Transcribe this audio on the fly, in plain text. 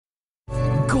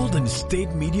Golden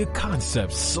State Media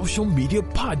Concepts social media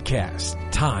podcast.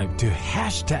 Time to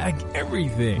hashtag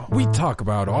everything. We talk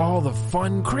about all the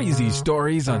fun, crazy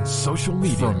stories on social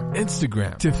media. From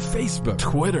Instagram to Facebook,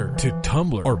 Twitter to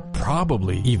Tumblr, or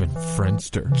probably even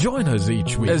Friendster. Join us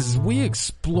each week as we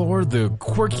explore the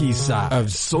quirky side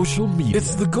of social media.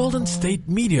 It's the Golden State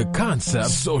Media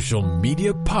Concepts social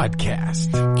media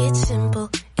podcast. It's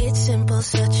simple,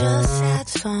 such a sad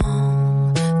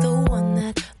song.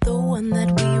 The one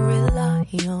that we rely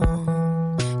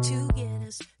on to get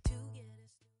us.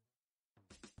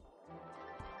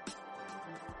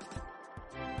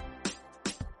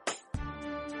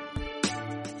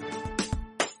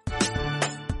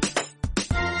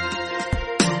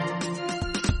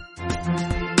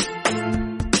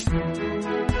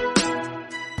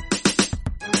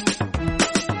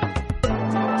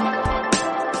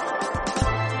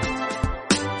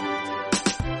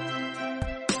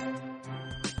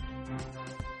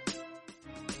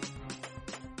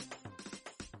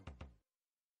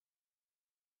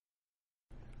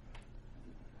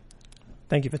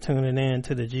 Thank you for tuning in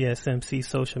to the GSMC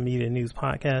Social Media News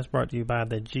Podcast, brought to you by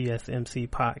the GSMC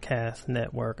Podcast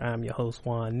Network. I'm your host,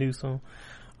 Juan Newsom.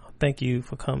 Thank you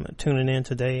for tuning in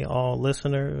today, all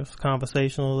listeners,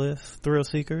 conversationalists, thrill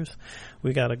seekers.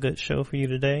 We got a good show for you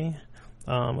today.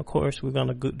 Of course, we're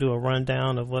going to do a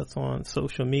rundown of what's on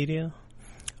social media.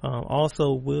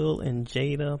 Also, Will and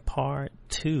Jada Part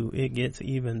 2. It gets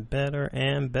even better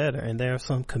and better, and there are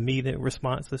some comedic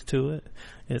responses to it.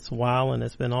 It's wild, and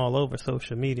it's been all over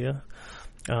social media.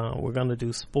 We're going to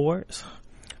do sports.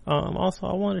 Also,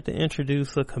 I wanted to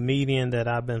introduce a comedian that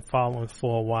I've been following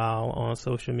for a while on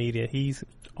social media. He's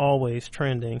always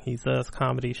trending. He does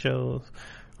comedy shows,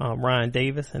 Ryan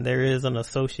Davis, and there is an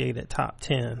associated top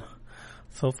 10.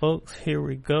 So, folks, here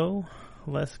we go.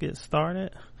 Let's get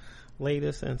started.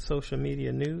 Latest in social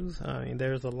media news. I mean,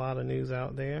 there's a lot of news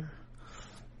out there.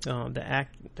 The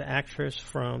actress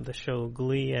from the show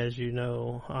Glee, as you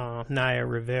know, Naya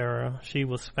Rivera, she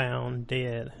was found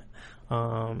dead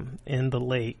in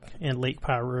Lake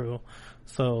Piru.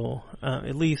 So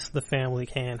at least the family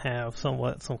can have some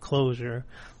closure.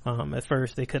 At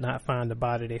first, they could not find the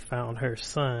body. They found her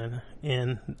son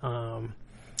in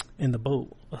the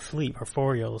boat asleep, her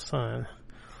 4-year-old son.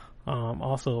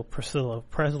 Also Priscilla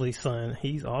Presley's son,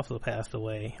 he's also passed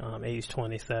away, age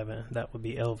 27. That would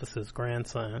be Elvis's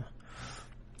grandson.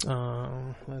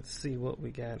 Let's see what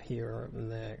we got here up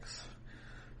next.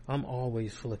 I'm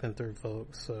always flipping through,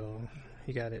 folks, so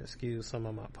you gotta excuse some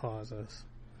of my pauses.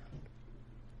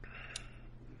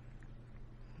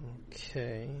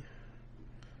 Okay.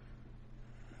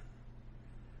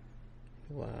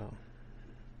 Wow.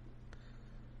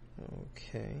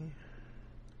 Okay.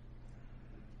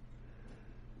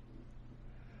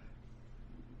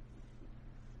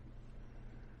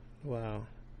 Wow.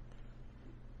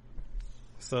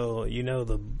 So, you know,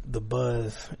 the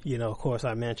buzz, you know, of course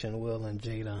I mentioned Will and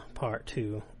Jada Part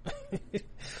 2.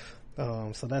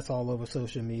 So that's all over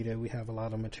social media. We have a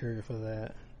lot of material for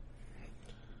that.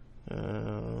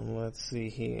 Let's see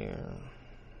here.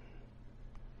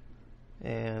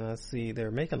 And let's see,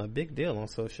 they're making a big deal on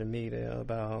social media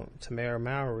about Tamara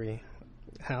Mowry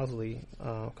Housley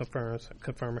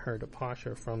confirming her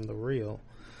departure from The Real.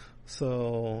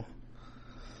 So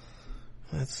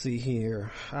let's see here.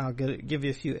 I'll give you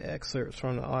a few excerpts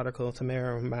from the article.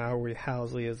 Tamara Mowry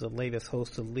Housley is the latest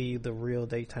host to lead The Real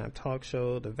daytime talk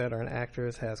show. The veteran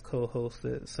actress has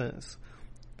co-hosted since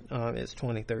its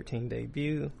 2013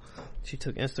 debut. She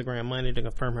took Instagram money to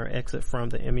confirm her exit from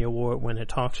the Emmy Award-winning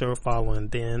talk show following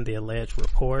the alleged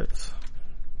reports.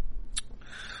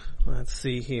 Let's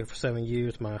see here. For 7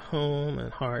 years, my home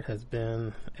and heart has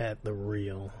been at The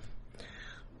Real,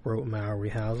 wrote Mowry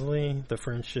Housley. The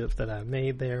friendships that I've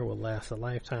made there will last a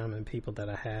lifetime, and people that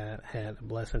I had the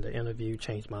blessing to interview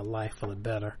changed my life for the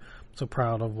better. I'm so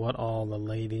proud of what all the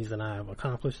ladies and I have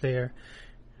accomplished there,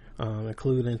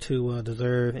 including 2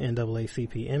 deserved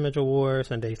NAACP Image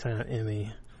Awards and Daytime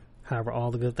Emmy. However,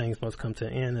 all the good things must come to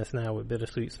an end. It's now with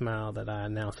bittersweet smile that I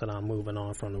announce that I'm moving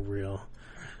on from The Real.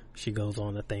 She goes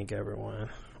on to thank everyone.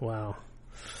 Wow.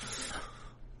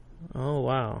 Oh,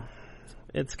 wow.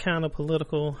 It's kind of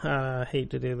political. I hate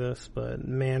to do this, but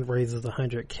man raises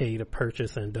 $100K to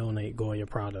purchase and donate Goya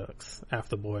products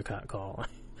after boycott call.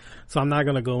 So I'm not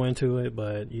going to go into it,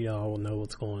 but you all will know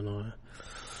what's going on.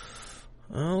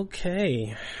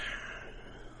 Okay.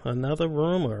 Another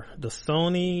rumor. The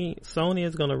Sony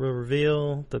is going to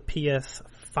reveal the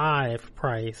PS5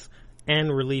 price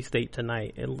and release date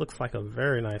tonight. It looks like a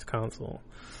very nice console.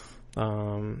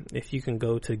 If you can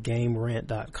go to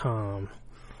GameRent.com,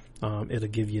 it'll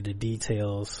give you the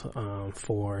details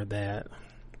for that.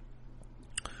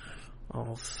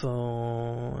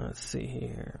 Also, let's see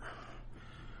here.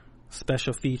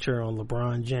 Special feature on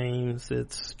LeBron James.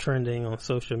 It's trending on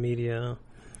social media.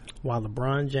 While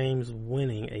LeBron James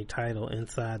winning a title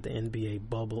inside the NBA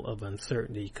bubble of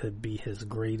uncertainty could be his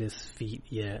greatest feat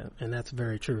yet. And that's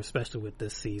very true, especially with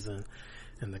this season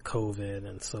and the COVID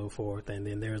and so forth. And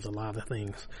then there's a lot of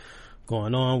things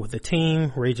going on with the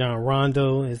team. Rajon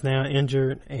Rondo is now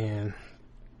injured, and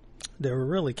they were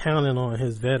really counting on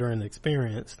his veteran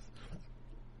experience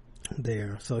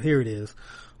there. So here it is.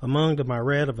 Among the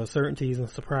myriad of uncertainties and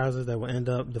surprises that will end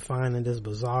up defining this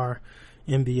bizarre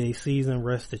NBA season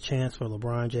rests the chance for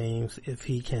LeBron James, if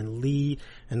he can lead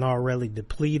an already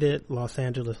depleted Los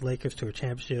Angeles Lakers to a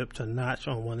championship, to notch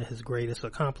on one of his greatest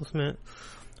accomplishments.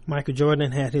 Michael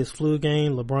Jordan had his flu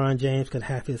game. LeBron James could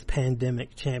have his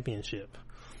pandemic championship.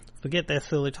 Forget that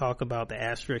silly talk about the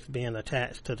asterisk being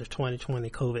attached to the 2020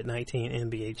 COVID-19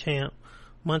 NBA champ.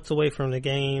 Months away from the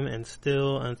game and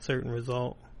still uncertain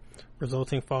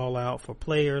resulting fallout for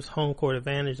players, home court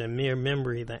advantage, and mere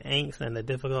memory, the angst and the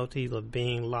difficulties of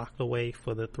being locked away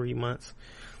for the 3 months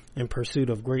in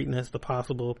pursuit of greatness, the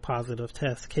possible positive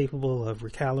test capable of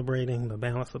recalibrating the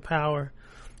balance of power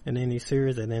in any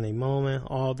series at any moment.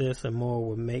 All this and more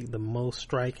would make the most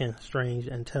striking, strange,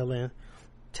 and telling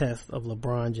test of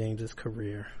LeBron James's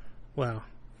career. Wow.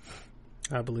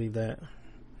 I believe that.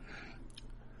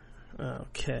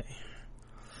 Okay.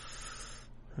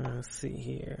 Let's see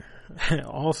here.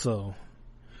 Also,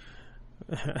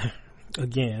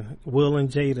 again, Will and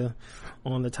Jada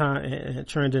on the time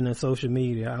trending in social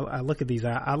media. I look at these.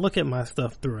 I look at my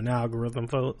stuff through an algorithm,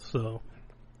 folks. So,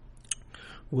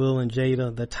 Will and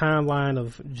Jada, the timeline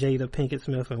of Jada Pinkett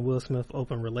Smith and Will Smith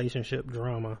open relationship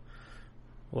drama.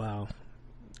 Wow.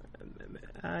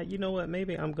 You know what?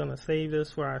 Maybe I'm gonna save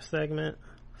this for our segment.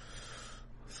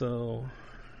 So,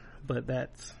 but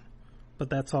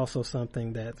that's also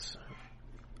something that's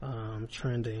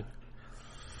trending.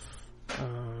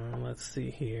 Let's see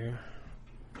here.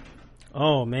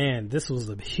 Oh man, this was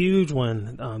a huge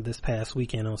one this past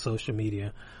weekend on social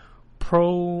media.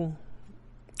 Former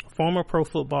pro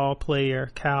football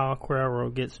player Cal Quero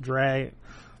gets dragged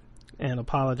and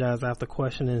apologized after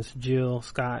questioning if Jill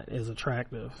Scott is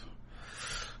attractive.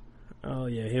 Oh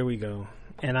yeah, here we go.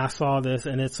 And I saw this,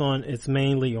 and it's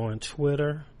mainly on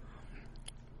Twitter.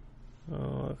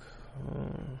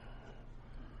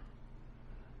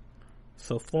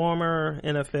 So former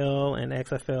NFL and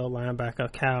XFL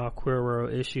linebacker Cal Quero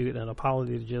issued an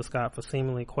apology to Jill Scott for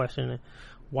seemingly questioning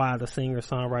why the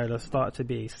singer-songwriter is thought to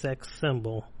be a sex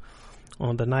symbol.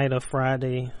 On the night of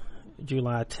Friday,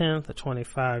 July 10th, a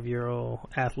 25-year-old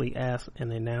athlete asked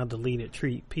in a now-deleted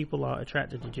tweet, "People are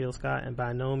attracted to Jill Scott, and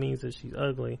by no means is she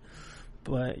ugly,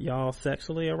 but y'all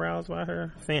sexually aroused by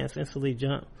her?" Fans instantly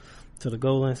jumped to the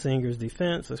Golden Singer's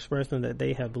defense, expressing that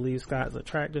they have believed Scott's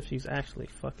attractive. She's actually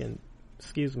fucking,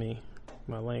 excuse me,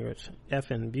 my language,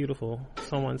 effing beautiful.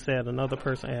 Someone said. Another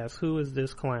person asked, "Who is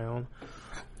this clown?"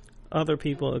 Other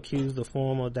people accused the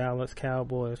former Dallas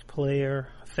Cowboys player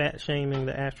fat-shaming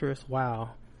the actress.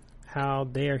 Wow, how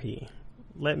dare he?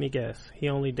 Let me guess, he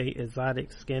only dates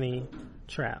exotic skinny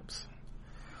traps.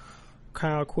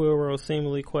 Kyle Quero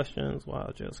seemingly questions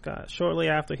while Jill Scott. Shortly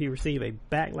after he received a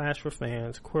backlash from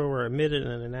fans, Quero admitted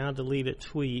in a now deleted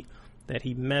tweet that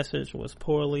his message was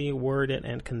poorly worded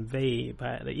and conveyed.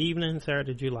 By the evening,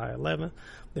 Saturday, July 11th,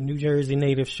 the New Jersey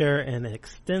native shared an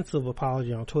extensive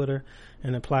apology on Twitter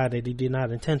and implied that he did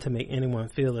not intend to make anyone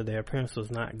feel that their appearance was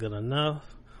not good enough.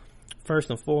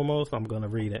 First and foremost, I'm going to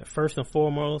read it. First and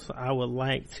foremost, I would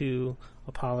like to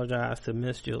apologize to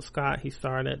Miss Jill Scott. He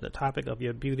started, "The topic of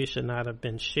your beauty should not have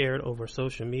been shared over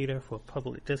social media for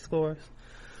public discourse.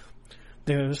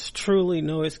 There's truly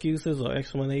no excuses or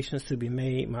explanations to be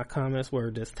made. My comments were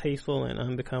distasteful and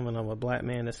unbecoming of a black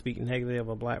man to speak negatively of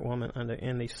a black woman under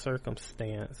any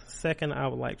circumstance. Second, I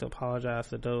would like to apologize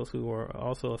to those who were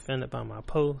also offended by my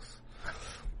posts.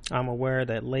 I'm aware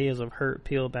that layers of hurt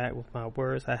peel back with my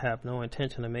words. I have no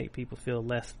intention to make people feel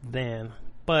less than,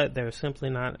 but they're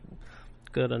simply not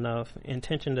good enough.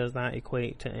 Intention does not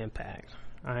equate to impact.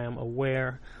 I am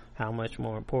aware how much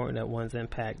more important that one's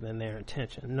impact than their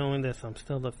intention. Knowing this, I'm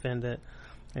still offended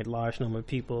a large number of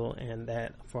people, and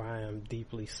that for I am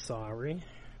deeply sorry."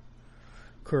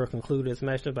 Kura concluded his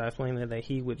message by explaining that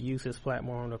he would use his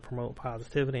platform to promote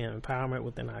positivity and empowerment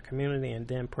within our community, and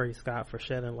then praise Scott for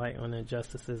shedding light on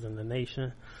injustices in the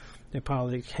nation. The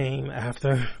apology came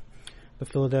after the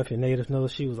Philadelphia native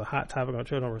noticed she was a hot topic on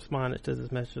Twitter and responded to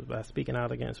this message by speaking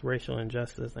out against racial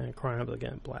injustice and crimes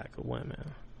against black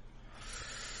women.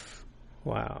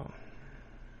 Wow.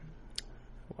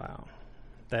 Wow.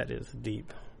 That is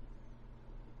deep.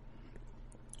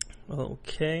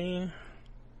 Okay.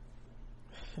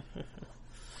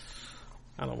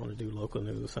 I don't want to do local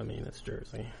news. I mean, it's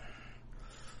Jersey.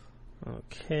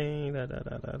 Okay.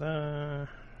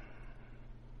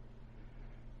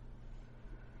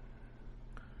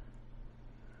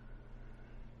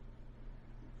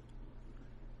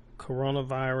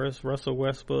 Coronavirus, Russell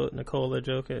Westbrook, Nikola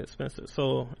Jokic, Spencer.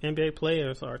 So NBA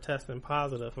players are testing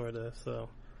positive for this. So,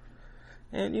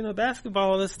 and you know,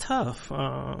 basketball is tough.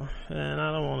 And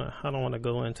I don't want to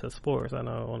go into sports. I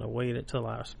know I want to wait until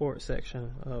our sports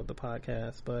section of the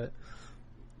podcast, but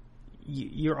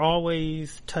you're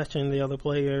always touching the other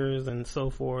players and so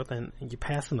forth, and you're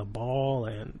passing the ball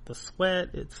and the sweat.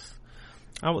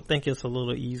 I would think it's a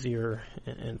little easier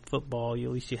in football. At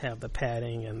least you have the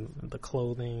padding and the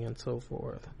clothing and so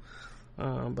forth.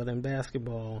 But in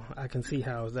basketball, I can see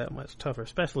how it's that much tougher,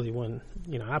 especially when,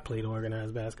 you know, I played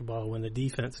organized basketball. When the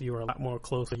defense, you were a lot more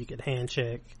closer. You could hand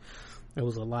check. It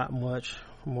was much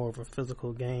more of a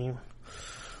physical game.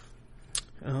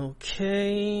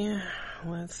 Okay,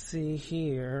 let's see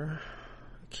here.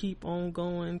 Keep on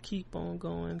going.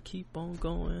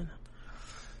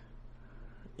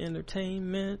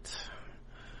 Entertainment.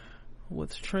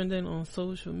 What's trending on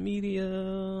social media?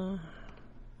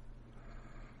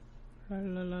 La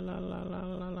la la la la la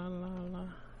la la la.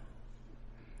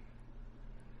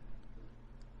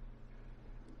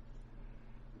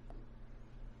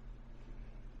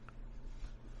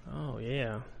 Oh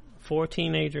yeah. 4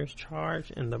 teenagers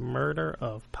charged in the murder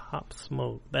of Pop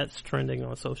Smoke. That's trending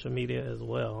on social media as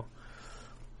well.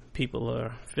 People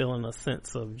are feeling a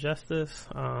sense of justice,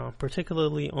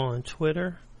 particularly on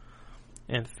Twitter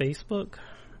and Facebook.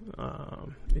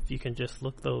 If you can just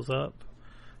look those up,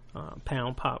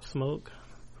 pound Pop Smoke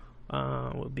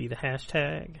would be the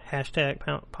hashtag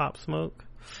Pop Smoke.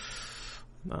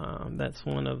 That's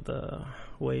one of the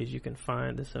ways you can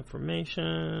find this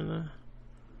information.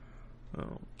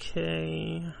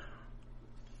 Okay.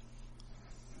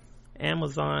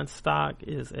 Amazon stock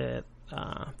is at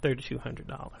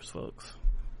 $3,200, folks.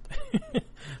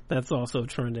 That's also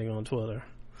trending on Twitter.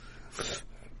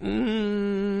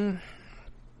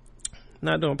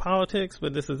 Not doing politics,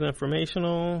 but this is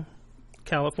informational.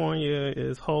 California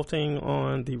is halting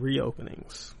on the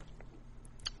reopenings.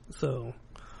 So,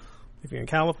 if you're in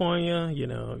California, you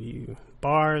know,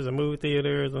 bars and movie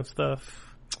theaters and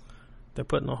stuff, they're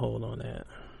putting a hold on that.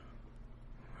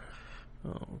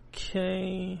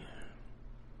 Okay.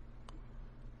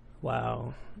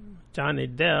 Wow. Johnny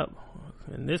Depp,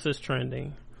 and this is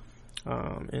trending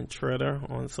in Twitter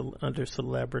under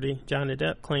celebrity. Johnny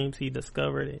Depp claims he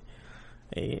discovered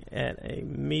at a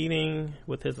meeting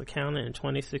with his accountant in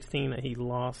 2016 that he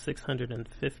lost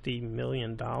 $650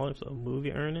 million of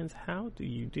movie earnings. How do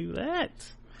you do that?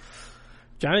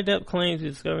 Johnny Depp claims he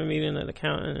discovered meeting an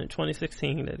accountant in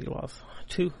 2016 that he lost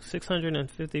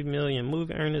 $650 million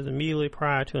movie earnings immediately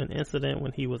prior to an incident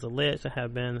when he was alleged to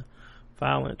have been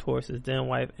violent towards his then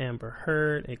wife Amber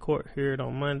Heard. A court heard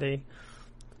on Monday,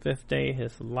 5th day,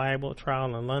 his libel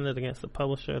trial in London against the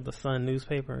publisher of the Sun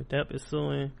newspaper. Depp is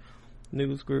suing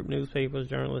News Group newspapers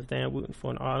journalist Dan Wooten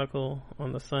for an article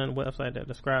on the Sun website that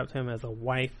describes him as a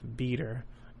wife beater.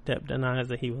 Depp denies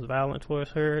that he was violent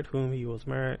towards Heard, whom he was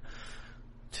married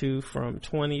to from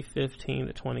 2015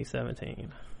 to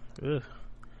 2017. Ugh.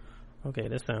 Okay,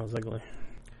 this sounds ugly.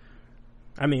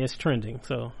 I mean, it's trending,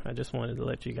 so I just wanted to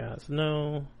let you guys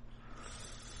know.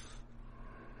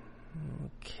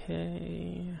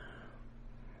 Okay.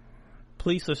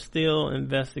 Police are still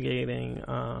investigating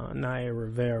Naya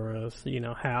Rivera's,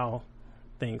 how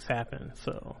things happen.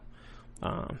 So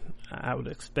I would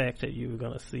expect that you're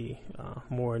going to see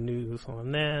more news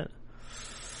on that.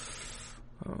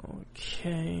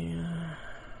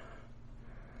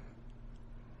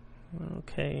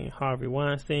 Okay, Harvey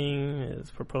Weinstein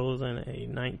is proposing a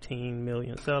 $19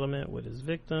 million settlement with his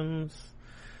victims.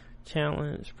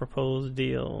 Challenge proposed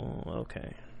deal.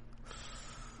 Okay.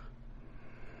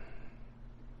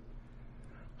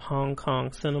 Hong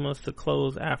Kong cinemas to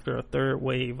close after a third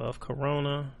wave of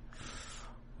corona.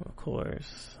 Of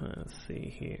course, let's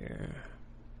see here.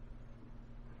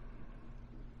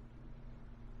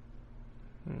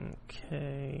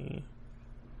 Okay.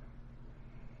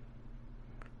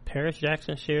 Paris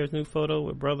Jackson shares new photo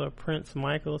with brother Prince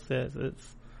Michael, says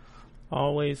it's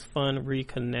always fun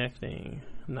reconnecting.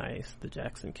 Nice, the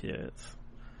Jackson kids.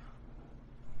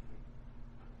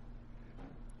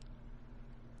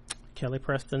 Kelly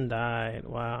Preston died.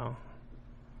 Wow.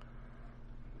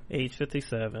 Age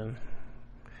 57.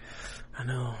 I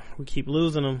know, we keep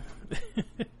losing them.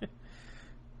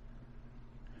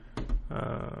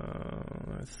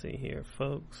 Let's see here,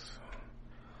 folks.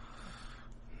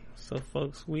 So,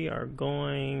 folks, we are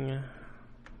going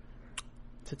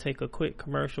to take a quick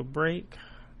commercial break.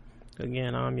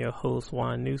 Again, I'm your host,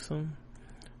 Juan Newsom.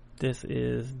 This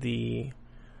is the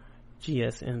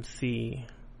GSMC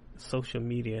social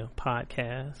media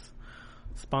podcast,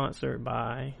 sponsored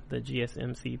by the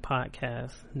GSMC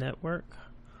Podcast Network.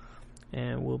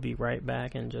 And we'll be right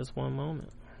back in just one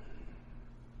moment.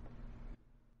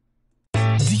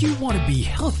 Do you want to be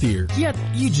healthier, yet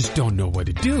you just don't know what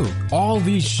to do? All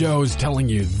these shows telling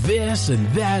you this and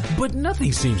that, but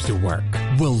nothing seems to work.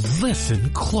 Well,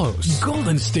 listen close.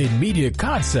 Golden State Media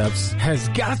Concepts has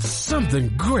got something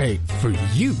great for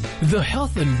you. The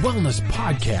Health and Wellness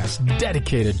Podcast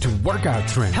dedicated to workout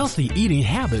trends, healthy eating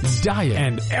habits, diet,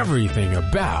 and everything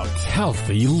about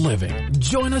healthy living.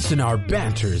 Join us in our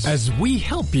banters as we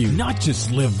help you not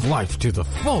just live life to the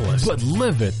fullest, but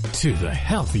live it to the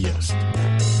healthiest.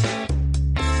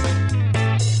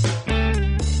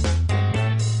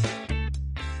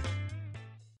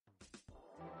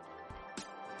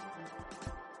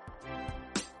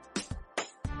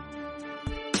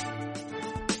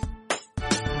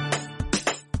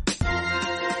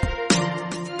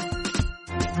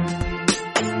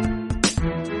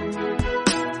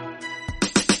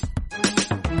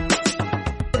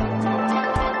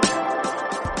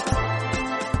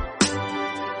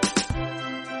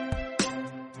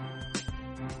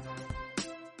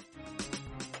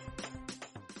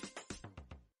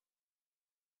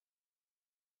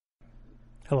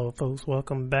 Hello, folks.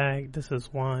 Welcome back. This is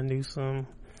Juan Newsom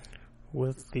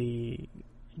with the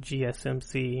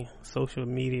GSMC Social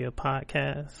Media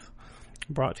Podcast,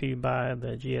 brought to you by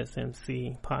the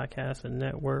GSMC Podcast and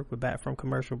Network. We're back from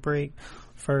commercial break.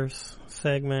 First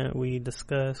segment, we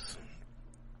discuss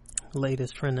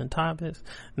latest trending topics.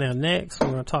 Now, next,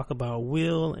 we're going to talk about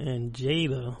Will and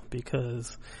Jada,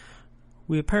 because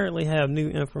we apparently have new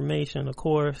information. Of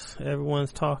course,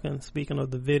 everyone's talking, speaking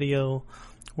of the video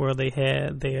where they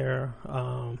had their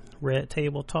red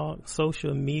table talk.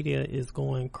 Social media is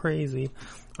going crazy.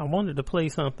 I wanted to play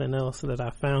something else that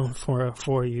I found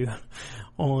for you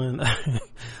on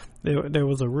there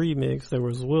was a remix. There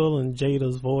was Will and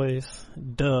Jada's voice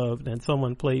dubbed, and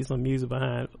someone played some music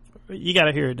behind. You got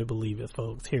to hear it to believe it,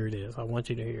 folks. Here it is. I want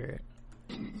you to hear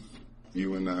it.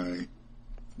 You and I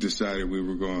decided we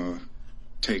were going to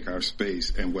take our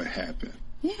space, and what happened?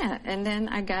 Yeah, and then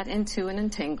I got into an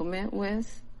entanglement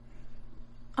with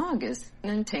August, an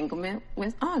entanglement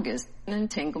with August, an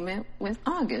entanglement with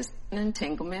August, an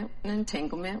entanglement, an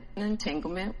entanglement, an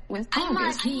entanglement with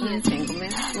August, an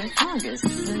entanglement with August,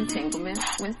 an entanglement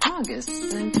with August,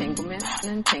 an entanglement, an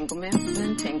entanglement, an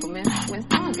entanglement with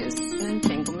August, an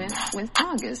entanglement with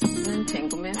August, an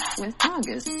entanglement with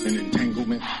August, An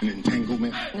entanglement, an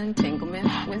entanglement. an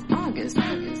entanglement with August.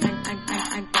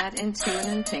 I got into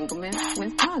an entanglement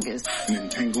with August, An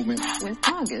entanglement. with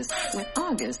August, with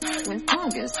August, with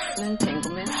August, an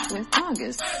entanglement with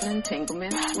August, an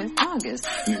entanglement with August,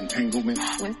 An entanglement.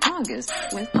 with August,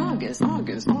 with August,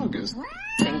 August.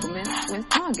 entanglement with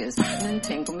August, an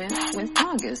entanglement with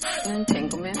August, an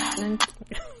entanglement,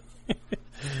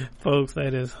 Folks,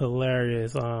 that is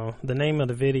hilarious. The name of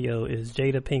the video is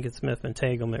Jada Pinkett Smith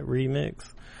Entanglement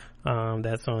Remix.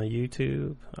 That's on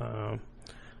YouTube.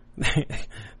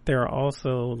 There are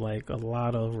also like a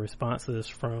lot of responses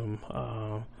from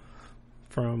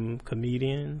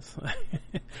comedians.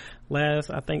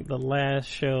 I think the last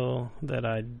show that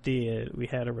I did, we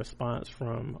had a response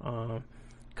from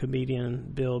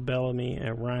comedian Bill Bellamy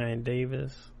and Ryan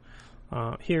Davis.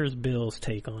 Here's Bill's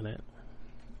take on it.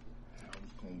 I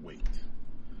was going to wait.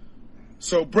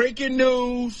 So, breaking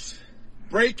news.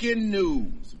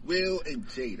 Will and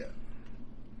Jada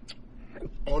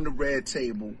on the red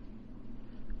table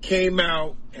came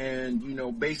out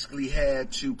and, basically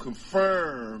had to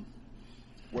confirm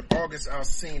what August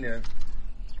Alsina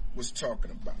was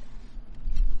talking about.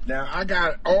 Now, I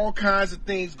got all kinds of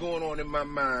things going on in my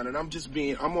mind, and I'm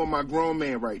on my grown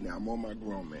man right now. I'm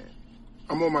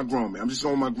just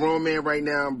on my grown man right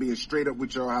now. I'm being straight up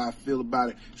with y'all how I feel about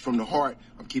it. It's from the heart.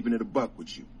 I'm keeping it a buck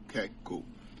with you. Okay, cool.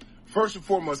 First and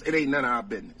foremost, it ain't none of our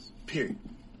business. Period.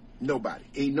 Nobody.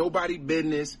 Ain't nobody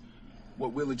business.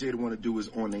 What Will and Jada want to do is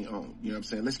on their own. You know what I'm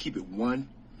saying? Let's keep it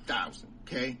 1,000,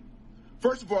 okay?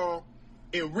 First of all,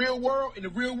 in the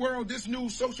real world, this new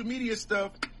social media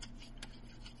stuff,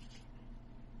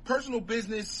 personal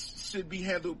business should be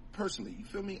handled personally. You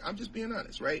feel me? I'm just being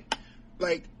honest, right?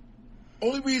 Like,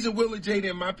 only reason Will and Jada,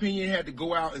 in my opinion, had to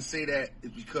go out and say that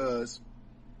is because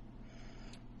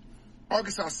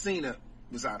August Alsina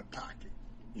was out of pocket.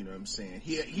 You know what I'm saying?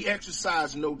 He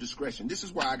exercised no discretion. This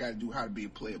is why I got to do How to Be a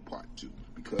Player Part 2.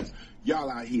 because y'all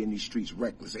out here in these streets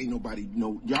reckless. Ain't nobody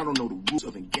know, y'all don't know the rules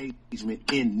of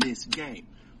engagement in this game.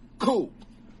 Cool.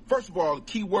 First of all, the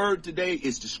key word today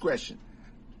is discretion.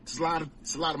 It's a lot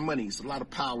of money. It's a lot of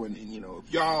power. And you know,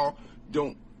 if y'all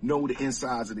don't know the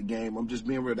insides of the game, I'm just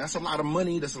being real. That's a lot of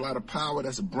money. That's a lot of power.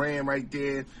 That's a brand right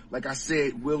there. Like I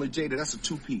said, Will and Jada, that's a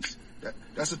two-piece.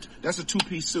 That's a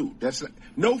two-piece suit. That's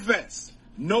no vest.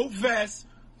 No vest.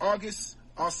 August,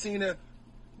 Alsina,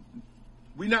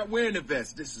 we not wearing a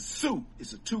vest. This is a suit.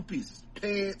 It's a two-piece. It's the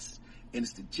pants and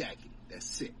it's the jacket.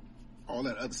 That's it. All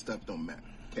that other stuff don't matter,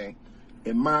 okay?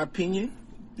 In my opinion,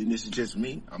 then this is just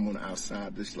me. I'm on the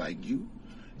outside just like you.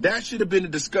 That should have been a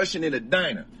discussion in a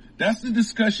diner. That's the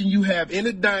discussion you have in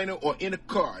a diner or in a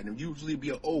car. And it usually be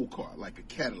an old car, like a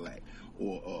Cadillac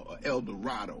or a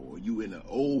Eldorado, or you in an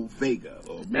old Vega,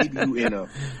 or maybe you in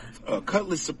a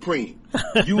Cutlass Supreme.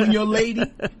 You and your lady,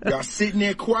 y'all sitting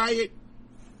there quiet.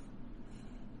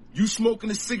 You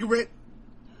smoking a cigarette,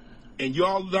 and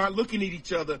y'all not looking at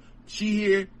each other. She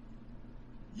here,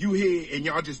 you here, and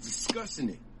y'all just discussing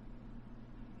it.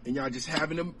 And y'all just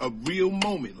having a real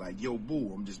moment, like, yo,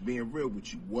 boo, I'm just being real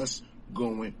with you. What's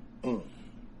going on?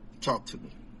 Talk to me.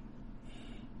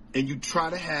 And you try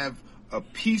to have a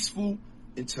peaceful,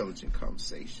 intelligent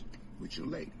conversation with your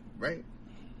lady, right?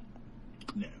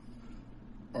 Now,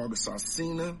 August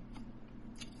Alsina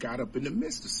got up in the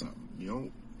midst of something, you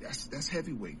know. That's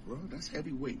heavyweight, bro. That's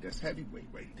heavyweight. That's heavyweight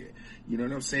right there. You know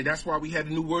what I'm saying? That's why we had a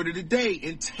new word of the day,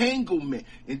 entanglement.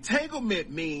 Entanglement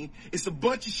means it's a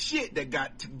bunch of shit that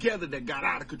got together that got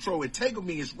out of control.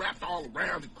 Entanglement is wrapped all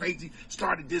around and crazy.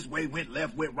 Started this way, went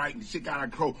left, went right, and the shit got out of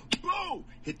control. Boom!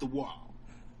 Hit the wall.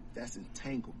 That's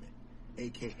entanglement,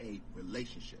 a.k.a.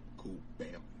 relationship. Cool,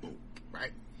 bam, boom,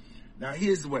 right? Now,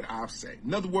 here's what I'll say.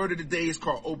 Another word of the day is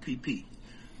called OPP.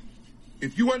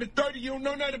 If you under 30, you don't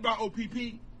know nothing about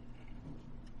OPP.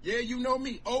 Yeah, you know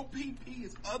me. OPP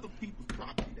is other people's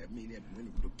property. That means that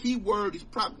when the key word is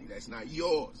property, that's not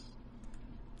yours.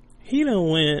 He done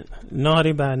went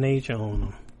naughty by nature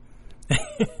on him.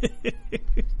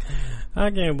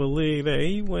 I can't believe that.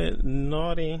 He went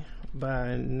naughty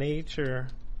by nature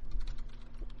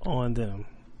on them.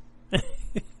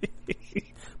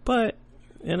 But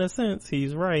in a sense,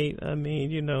 he's right. I mean,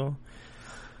 you know,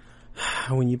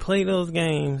 when you play those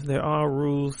games, there are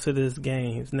rules to this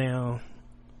game. Now,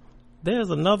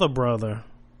 there's another brother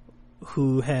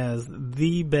who has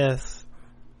the best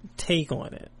take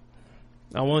on it.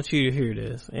 I want you to hear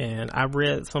this. And I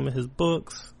read some of his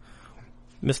books,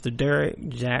 Mr. Derek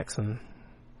Jackson.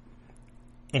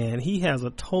 And he has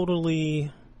a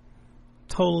totally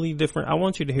different. I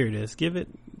want you to hear this. Give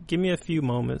me a few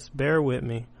moments. Bear with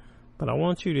me. But I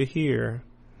want you to hear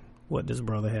what this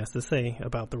brother has to say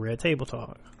about the Red Table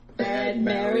Talk. Bad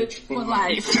marriage for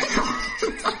life.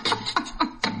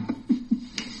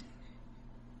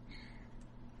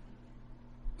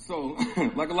 So,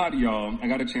 like a lot of y'all, I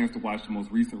got a chance to watch the most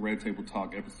recent Red Table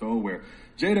Talk episode where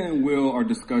Jada and Will are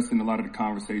discussing a lot of the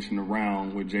conversation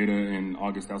around what Jada and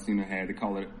August Alsina had. They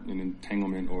call it an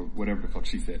entanglement or whatever the fuck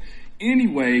she said.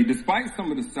 Anyway, despite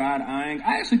some of the side eyeing,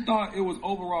 I actually thought it was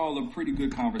overall a pretty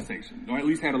good conversation, or at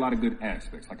least had a lot of good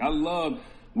aspects. Like, I love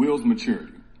Will's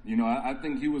maturity. You know, I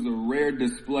think he was a rare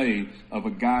display of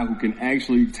a guy who can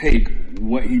actually take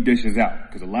what he dishes out,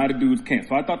 because a lot of dudes can't.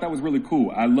 So I thought that was really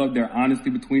cool. I loved their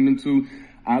honesty between them two.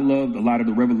 I loved a lot of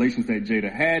the revelations that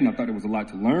Jada had, and I thought there was a lot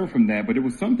to learn from that. But it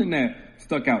was something that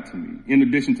stuck out to me, in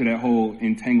addition to that whole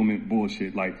entanglement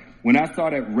bullshit. Like, when I saw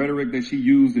that rhetoric that she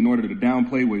used in order to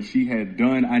downplay what she had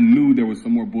done, I knew there was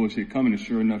some more bullshit coming, and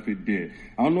sure enough, it did.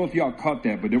 I don't know if y'all caught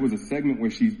that, but there was a segment where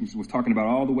she was talking about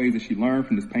all the ways that she learned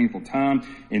from this painful time,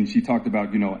 and she talked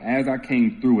about, you know, as I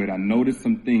came through it, I noticed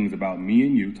some things about me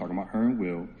and you, talking about her and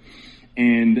Will,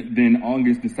 and then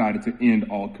August decided to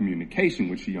end all communication,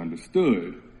 which she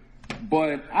understood.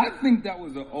 But I think that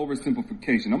was an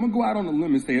oversimplification. I'm going to go out on a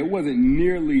limb and say it wasn't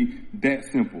nearly that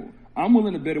simple. I'm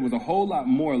willing to bet it was a whole lot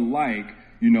more like,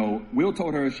 you know, Will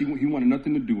told her he wanted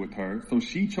nothing to do with her, so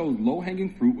she chose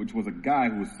low-hanging fruit, which was a guy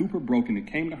who was super broken and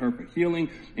came to her for healing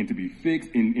and to be fixed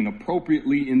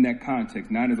inappropriately in that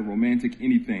context, not as a romantic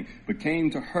anything, but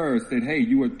came to her, said, hey,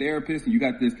 you are a therapist and you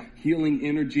got this healing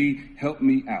energy, help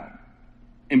me out.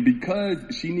 And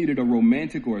because she needed a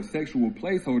romantic or a sexual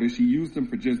placeholder, she used him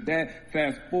for just that.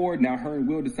 Fast forward, now her and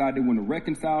Will decide they want to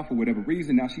reconcile for whatever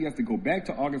reason. Now she has to go back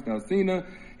to August Alsina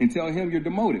and tell him you're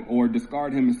demoted, or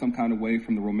discard him in some kind of way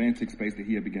from the romantic space that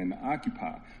he had begun to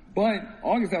occupy. But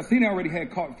August Alsina already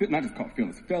had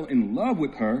fell in love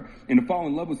with her. And to fall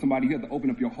in love with somebody, you have to open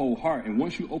up your whole heart. And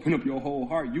once you open up your whole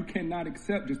heart, you cannot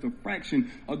accept just a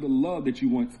fraction of the love that you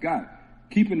once got.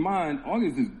 keep in mind,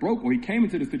 August is broke, or he came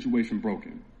into the situation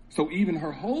broken. So even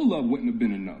her whole love wouldn't have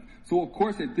been enough. So of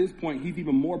course at this point, he's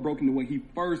even more broken than what he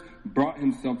first brought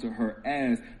himself to her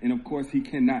as. And of course he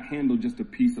cannot handle just a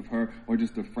piece of her or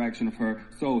just a fraction of her.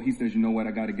 So he says, you know what,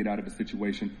 I got to get out of the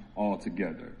situation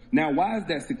altogether. Now, why is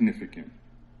that significant?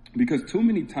 Because too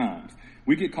many times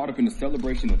we get caught up in the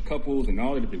celebration of couples and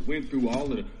all that they went through, all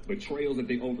of the betrayals that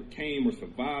they overcame or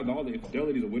survived, all the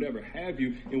infidelities or whatever have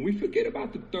you, and we forget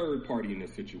about the third party in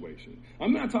this situation.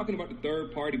 I'm not talking about the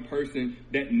third party person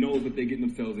that knows what they're getting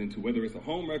themselves into, whether it's a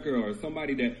homewrecker or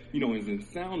somebody that, is in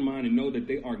sound mind and know that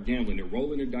they are gambling. They're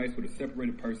rolling the dice with a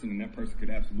separated person, and that person could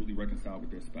absolutely reconcile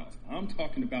with their spouse. I'm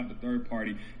talking about the third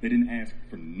party that didn't ask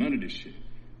for none of this shit.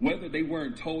 Whether they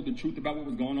weren't told the truth about what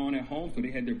was going on at home, so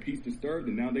they had their peace disturbed,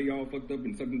 and now they all fucked up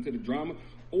and sucked into the drama,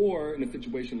 or in a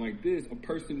situation like this, a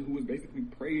person who was basically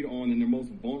preyed on in their most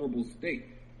vulnerable state.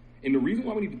 And the reason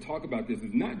why we need to talk about this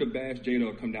is not to bash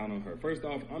Jada or come down on her. First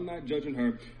off, I'm not judging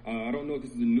her. I don't know if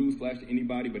this is a news flash to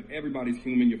anybody, but everybody's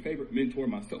human. Your favorite mentor,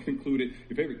 myself included,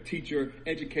 your favorite teacher,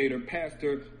 educator,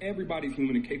 pastor, everybody's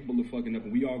human and capable of fucking up,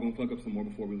 and we all gonna fuck up some more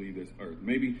before we leave this earth.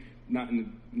 Maybe not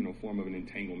in the form of an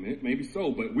entanglement, maybe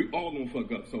so, but we all gonna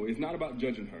fuck up. So it's not about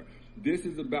judging her. This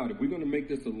is about, if we're gonna make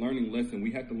this a learning lesson,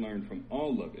 we have to learn from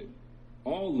all of it.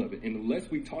 All of it. And the less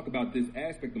we talk about this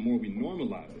aspect, the more we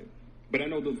normalize it. But I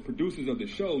know those producers of the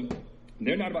show,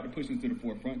 they're not about to push this to the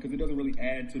forefront because it doesn't really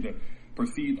add to the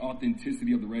perceived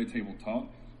authenticity of the Red Table Talk.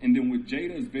 And then with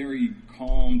Jada's very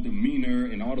calm demeanor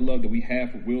and all the love that we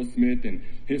have for Will Smith and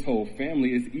his whole family,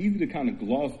 it's easy to kind of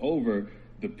gloss over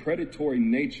the predatory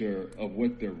nature of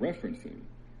what they're referencing.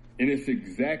 And it's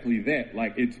exactly that.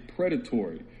 Like, it's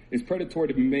predatory. It's predatory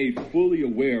to be made fully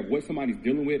aware of what somebody's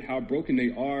dealing with, how broken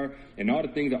they are, and all the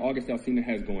things that August Alsina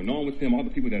has going on with him, all the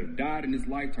people that have died in his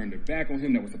life, turned their back on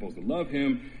him, that were supposed to love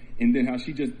him, and then how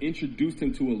she just introduced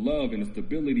him to a love and a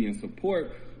stability and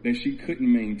support that she couldn't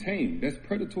maintain. That's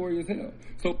predatory as hell.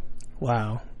 So,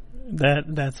 wow,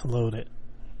 that's loaded.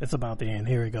 It's about the end.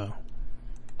 Here we go.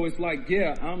 It's like,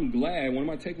 yeah, I'm glad. One of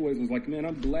my takeaways was like, man,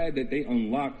 I'm glad that they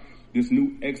unlocked this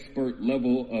new expert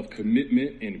level of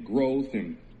commitment and growth,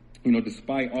 and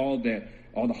despite all the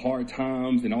hard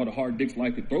times and all the hard dicks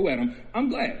life could throw at them, I'm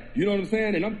glad. You know what I'm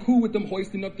saying? And I'm cool with them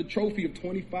hoisting up the trophy of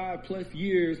 25 plus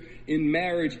years in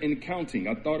marriage and counting.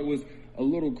 I thought it was a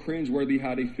little cringeworthy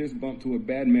how they fist bumped to a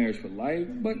bad marriage for life,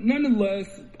 but nonetheless,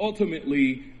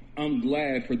 ultimately, I'm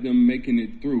glad for them making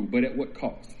it through. But at what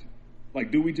cost?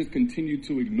 Like, do we just continue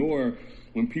to ignore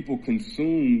when people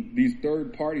consume these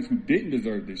third parties who didn't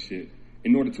deserve this shit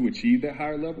in order to achieve that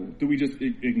higher level? Do we just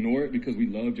ignore it because we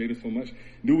love Jada so much?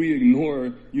 Do we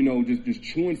ignore, just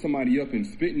chewing somebody up and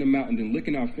spitting them out and then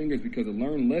licking our fingers because the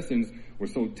learned lessons were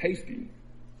so tasty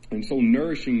and so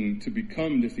nourishing to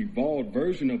become this evolved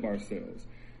version of ourselves?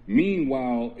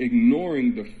 Meanwhile,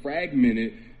 ignoring the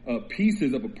fragmented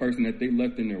pieces of a person that they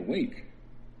left in their wake.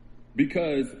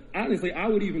 Because, honestly, I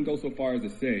would even go so far as to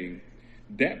say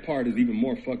that part is even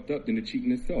more fucked up than the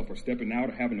cheating itself or stepping out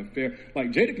or having an affair.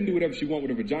 Like, Jada can do whatever she wants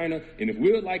with her vagina, and if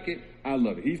Will like it, I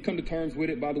love it. He's come to terms with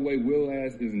it. By the way, Will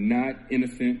is not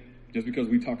innocent. Just because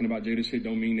we're talking about Jada shit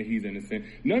don't mean that he's innocent.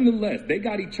 Nonetheless, they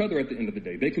got each other at the end of the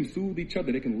day. They can soothe each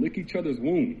other. They can lick each other's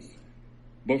wounds.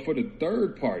 But for the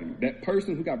third party, that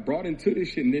person who got brought into this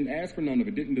shit and didn't ask for none of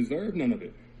it, didn't deserve none of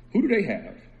it, who do they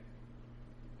have?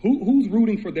 Who's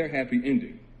rooting for their happy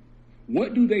ending?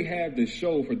 What do they have to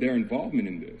show for their involvement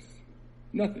in this?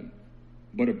 Nothing.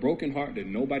 But a broken heart that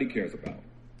nobody cares about.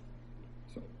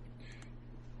 So.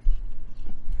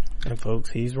 And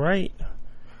folks, he's right.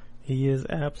 He is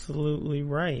absolutely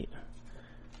right.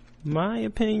 My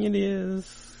opinion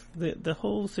is that the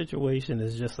whole situation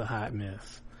is just a hot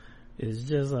mess. It's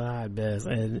just a hot mess.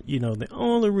 And, the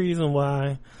only reason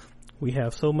why we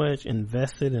have so much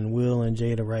invested in Will and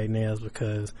Jada right now is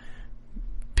because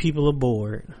people are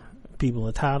bored. People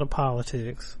are tired of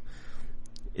politics.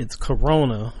 It's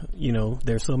Corona.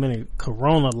 There's so many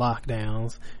Corona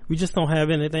lockdowns. We just don't have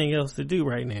anything else to do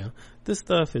right now. This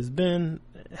stuff has been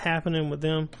happening with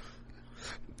them.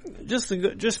 Just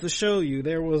to show you,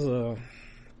 there was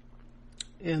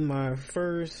in my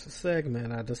first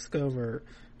segment, I discovered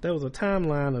there was a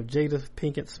timeline of Jada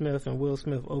Pinkett Smith and Will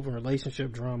Smith over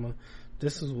relationship drama.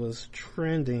 This was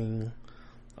trending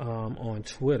on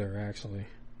Twitter, actually.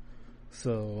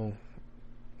 So,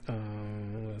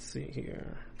 let's see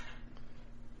here.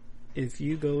 If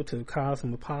you go to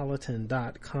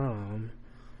cosmopolitan.com,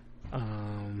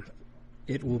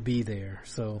 it will be there.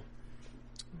 So,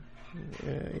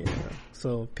 yeah.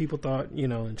 So people thought, in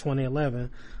 2011,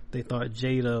 they thought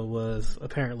Jada was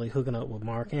apparently hooking up with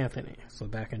Mark Anthony. So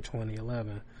back in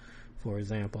 2011. For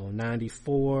example,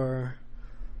 94,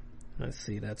 let's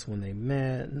see, that's when they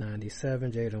met.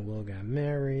 97, Jada and Will got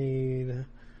married.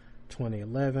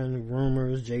 2011,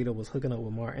 rumors Jada was hooking up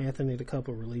with Mark Anthony. The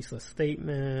couple released a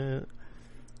statement.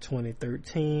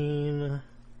 2013,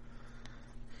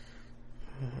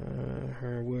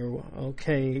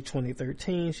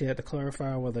 2013, she had to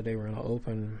clarify whether they were in an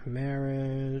open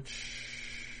marriage.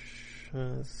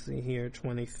 Let's see here.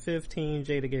 2015,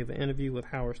 Jada gave an interview with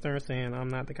Howard Stern saying, "I'm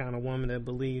not the kind of woman that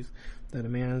believes that a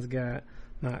man's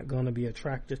not going to be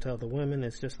attracted to other women.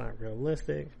 It's just not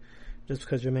realistic. Just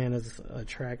because your man is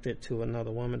attracted to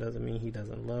another woman doesn't mean he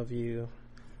doesn't love you."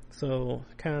 So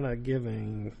kind of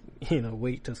giving,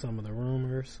 weight to some of the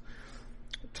rumors.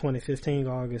 2015,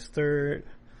 August 3rd,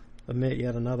 amid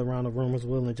yet another round of rumors,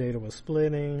 Will and Jada were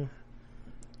splitting.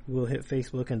 Will hit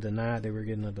Facebook and denied they were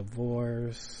getting a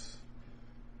divorce.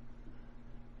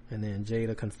 And then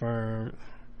Jada confirmed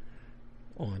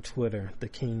on Twitter, "The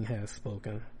King has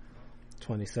spoken."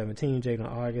 2017, Jada and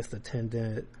August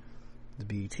attended the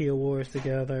BET Awards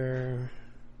together.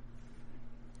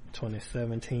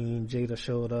 2017, Jada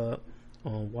showed up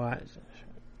on What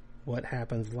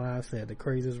Happens Live, said the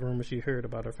craziest rumor she heard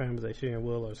about her family that she and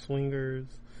Will are swingers.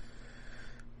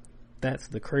 That's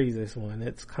the craziest one.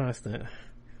 It's constant.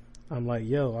 I'm like,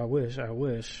 yo, I wish.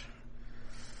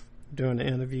 During the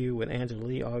interview with Angela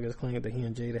Lee, August claimed that he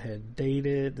and Jada had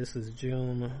dated. This is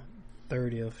June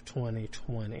 30th,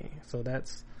 2020. So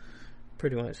that's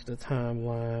pretty much the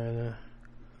timeline.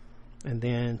 And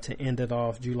then to end it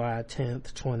off, July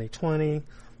 10th, 2020,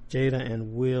 Jada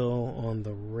and Will on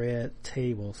the Red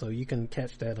Table. So you can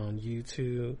catch that on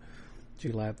YouTube.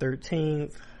 July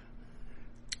 13th.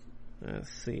 Let's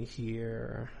see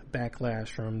here. Backlash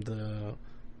from the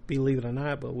Believe It or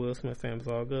Not, but Will Smith fans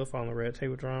all good following the Red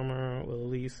Table drama, well, at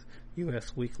least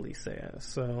U.S. Weekly says.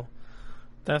 So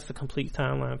that's the complete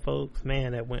timeline, folks.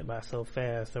 Man, that went by so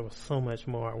fast. There was so much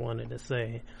more I wanted to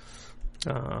say.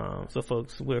 So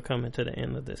folks, we're coming to the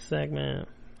end of this segment.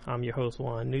 I'm your host,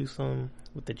 Juan Newsom,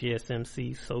 with the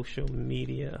GSMC Social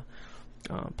Media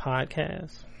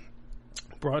Podcast,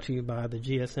 brought to you by the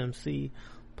GSMC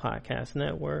Podcast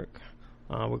Network.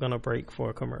 We're going to break for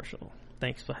a commercial.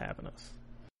 Thanks for having us.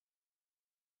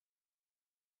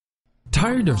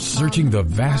 Tired of searching the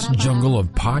vast jungle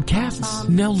of podcasts?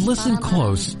 Now listen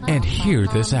close and hear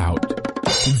this out.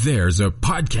 There's a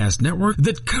podcast network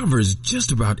that covers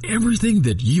just about everything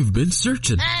that you've been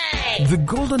searching. Hey! The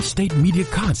Golden State Media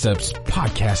Concepts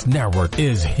Podcast Network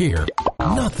is here.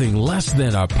 Nothing less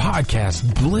than a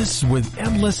podcast bliss with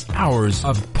endless hours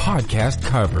of podcast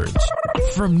coverage.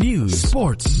 From news,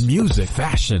 sports, music,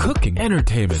 fashion, cooking,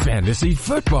 entertainment, fantasy,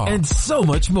 football, and so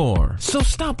much more. So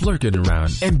stop lurking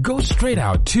around and go straight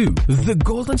out to the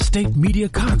Golden State Media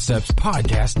Concepts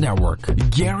Podcast Network.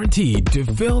 Guaranteed to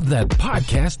fill that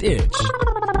podcast itch.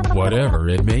 Whatever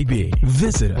it may be.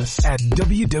 Visit us at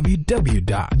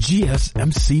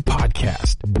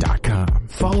www.gsmcpodcast.com.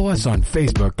 Follow us on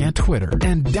Facebook and Twitter,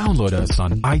 and download us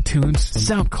on iTunes,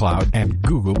 SoundCloud, and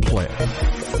Google Play.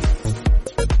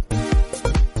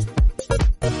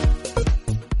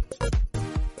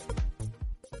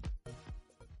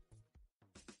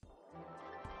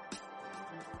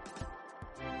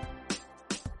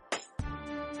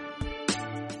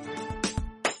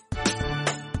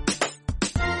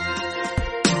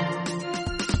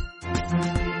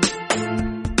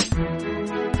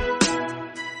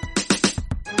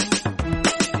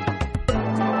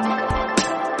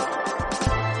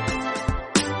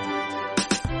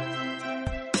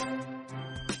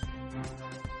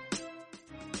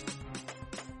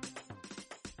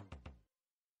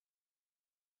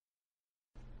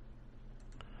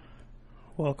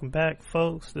 Welcome back,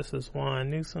 folks. This is Juan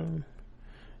Newsom,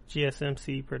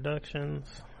 GSMC Productions.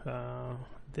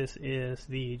 This is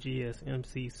the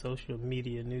GSMC Social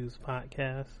Media News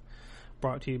Podcast,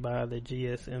 brought to you by the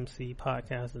GSMC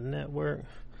Podcast Network.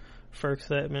 First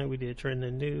segment, we did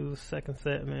Trending News. Second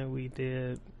segment, we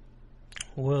did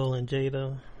Will and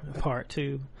Jada, Part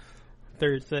 2.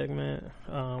 Third segment,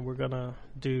 we're going to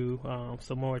do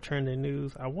some more Trending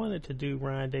News. I wanted to do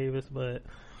Ryan Davis, but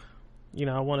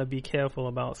I want to be careful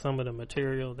about some of the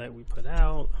material that we put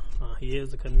out. He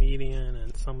is a comedian,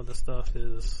 and some of the stuff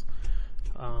is,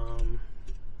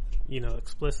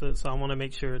 explicit. So I want to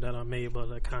make sure that I'm able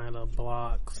to kind of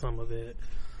block some of it,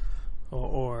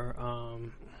 or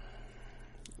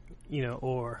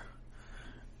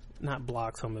not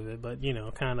block some of it, but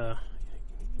kind of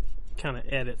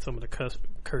edit some of the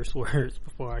curse words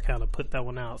before I kind of put that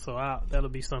one out. So that'll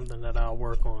be something that I'll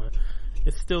work on.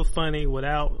 It's still funny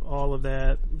without all of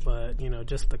that, but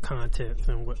just the content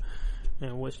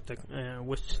and which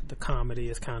the comedy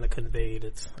is kind of conveyed.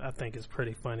 I think it's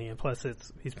pretty funny, and plus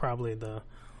he's probably the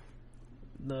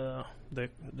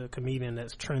comedian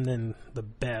that's trending the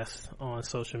best on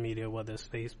social media, whether it's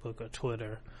Facebook or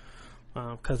Twitter,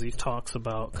 because he talks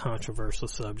about controversial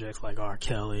subjects like R.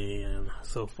 Kelly and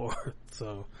so forth.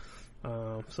 So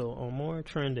on more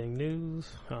trending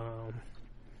news,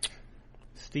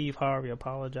 Steve Harvey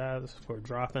apologized for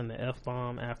dropping the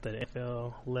F-bomb after the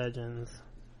NFL legend's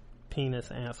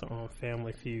penis answer on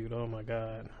Family Feud. Oh my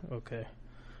God. Okay.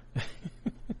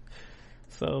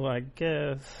 So I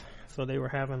guess, they were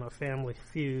having a Family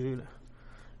Feud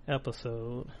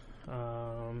episode,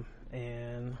 and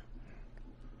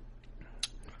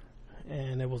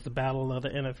it was the battle of the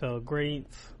NFL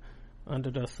greats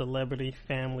under the Celebrity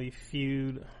Family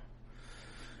Feud.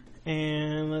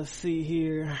 And let's see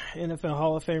here, NFL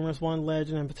Hall of Famers, one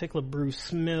legend in particular, Bruce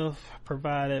Smith,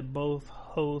 provided both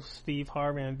hosts Steve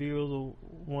Harvey and viewers with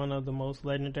one of the most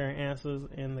legendary answers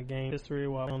in the game history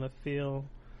while on the field.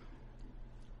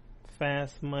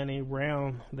 Fast money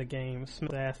round the game.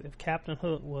 Smith asked if Captain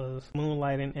Hook was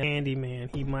moonlighting handyman,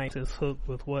 he might his hook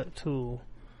with what tool?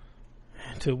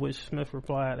 To which Smith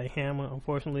replied, a hammer.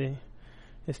 Unfortunately,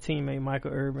 his teammate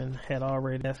Michael Irvin had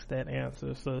already guessed that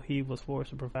answer, so he was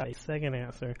forced to provide a second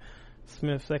answer.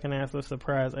 Smith's second answer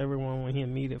surprised everyone when he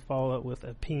immediately followed up with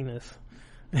a penis.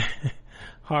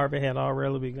 Harvey had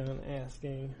already begun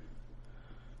asking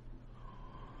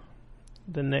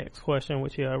the next question,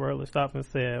 which he already stopped and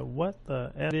said, what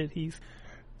the F did he?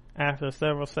 After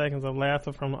several seconds of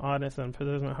laughter from the audience and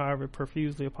participant, Harvey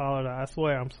profusely apologized. I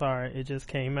swear, I'm sorry, it just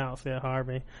came out, said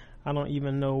Harvey. I don't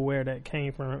even know where that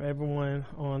came from. Everyone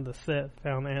on the set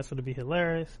found the answer to be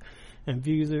hilarious, and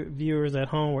viewers at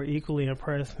home were equally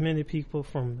impressed. Many people,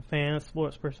 from fans,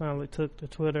 sports personalities, took to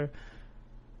Twitter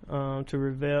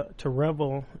to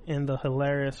revel in the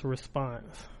hilarious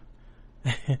response.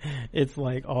 It's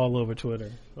like all over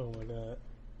Twitter. Oh my God.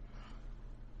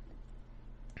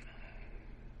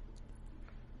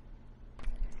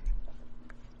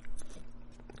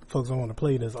 Folks, I want to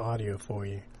play this audio for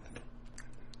you.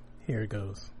 Here it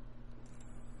goes.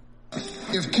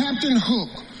 If Captain Hook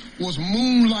was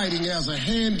moonlighting as a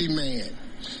handyman,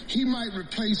 he might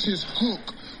replace his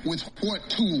hook with what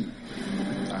tool?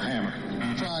 A hammer.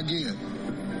 Try again.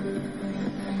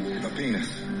 A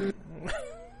penis.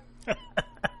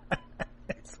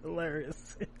 It's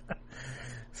hilarious.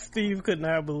 Steve could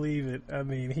not believe it. I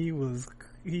mean, he went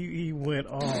off. He went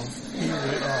off.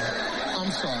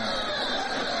 I'm sorry.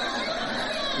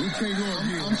 We can't go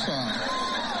again. I'm sorry.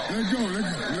 Let's go.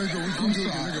 We can do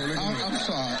it. I'm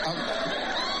sorry.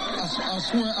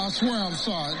 I swear I'm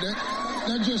sorry.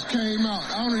 That just came out.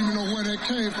 I don't even know where that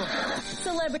came from.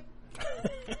 Celebrity.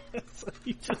 So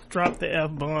he just dropped the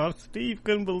F-bomb. Steve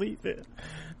couldn't believe it.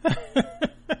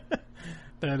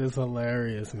 That is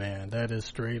hilarious, man. That is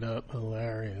straight up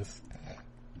hilarious.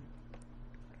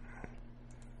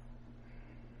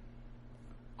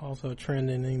 Also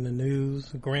trending in the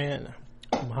news, Grant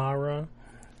Mahara,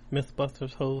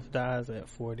 Mythbusters host, dies at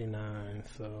 49.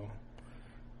 So,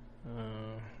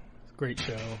 great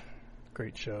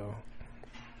show.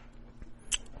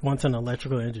 Once an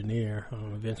electrical engineer,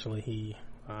 eventually he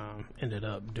ended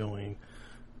up doing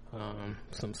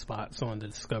some spots on the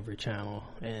Discovery Channel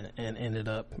and ended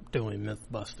up doing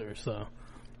Mythbusters. So,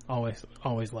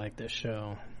 always liked this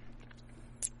show.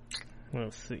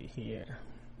 Let's see here.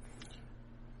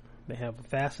 They have a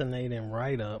fascinating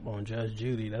write-up on Judge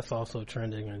Judy. That's also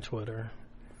trending on Twitter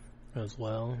as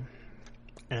well,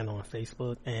 and on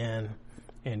Facebook and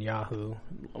Yahoo.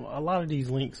 A lot of these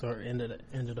links are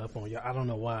ended up on Yahoo. I don't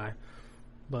know why,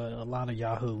 but a lot of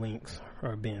Yahoo links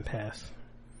are being passed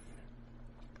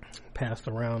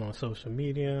around on social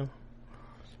media.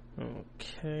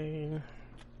 Okay.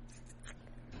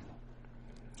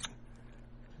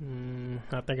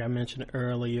 I think I mentioned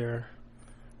earlier,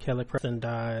 Kelly Preston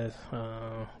dies,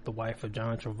 the wife of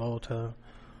John Travolta.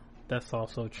 That's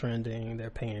also trending. They're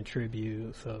paying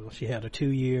tribute. So she had a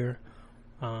 2-year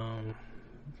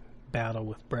battle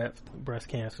with breast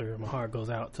cancer. My heart goes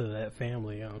out to that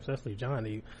family, especially John.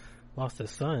 He lost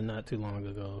his son not too long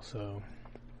ago. So,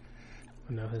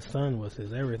 his son was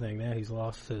his everything. Now he's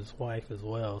lost his wife as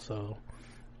well. So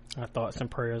our thoughts and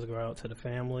prayers go out to the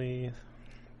families.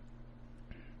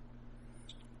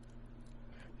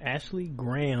 Ashley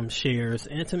Graham shares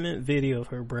intimate video of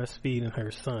her breastfeeding her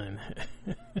son.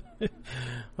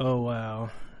 Oh,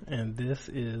 wow. And this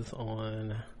is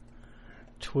on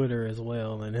Twitter as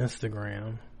well and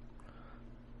Instagram.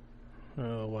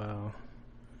 Oh, wow.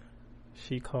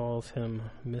 She calls him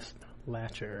Miss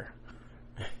Latcher.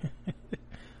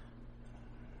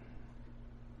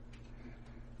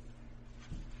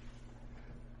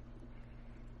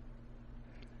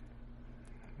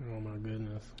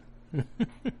 Cute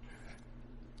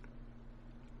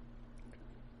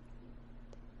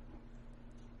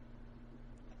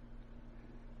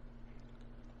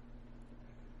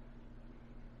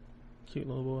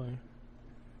little boy.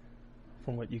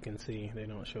 From what you can see, they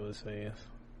don't show his face.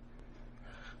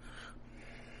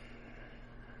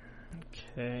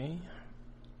 Okay.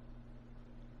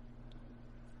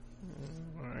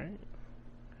 Alright.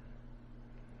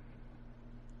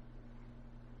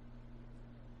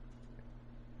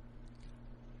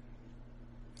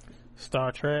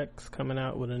 Star Trek's coming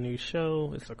out with a new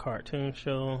show. It's a cartoon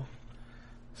show.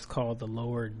 It's called The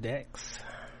Lower Decks.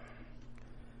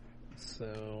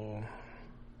 So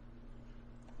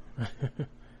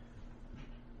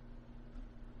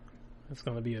it's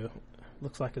gonna be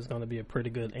looks like it's gonna be a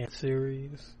pretty good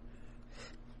series.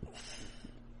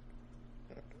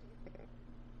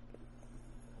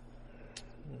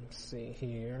 Let's see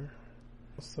here.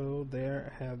 So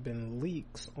there have been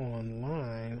leaks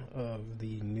online of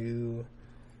the new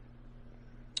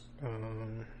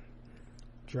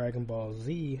Dragon Ball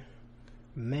Z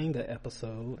manga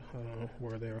episode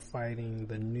where they're fighting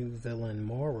the new villain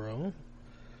Moro.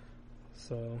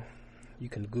 So you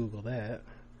can Google that.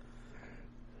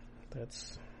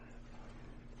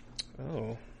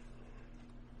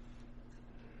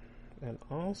 And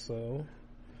also,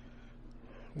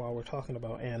 while we're talking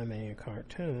about anime and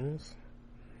cartoons,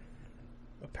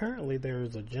 apparently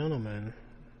there's a gentleman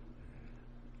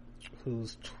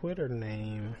whose Twitter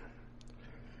name,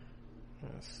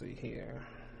 let's see here,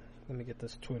 let me get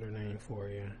this Twitter name for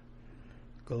you,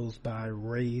 goes by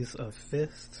Raise a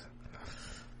Fist.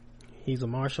 He's a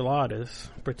martial artist,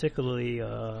 particularly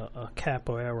a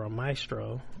capoeira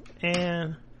maestro,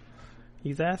 and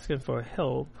he's asking for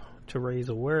help to raise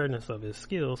awareness of his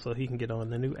skills so he can get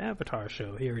on the new Avatar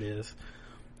show. Here it is.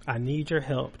 I need your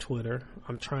help, Twitter.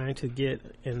 I'm trying to get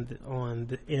in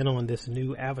on this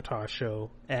new Avatar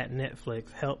show at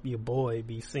Netflix. Help your boy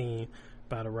be seen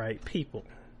by the right people.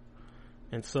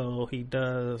 And so he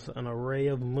does an array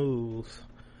of moves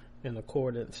in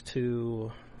accordance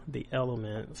to the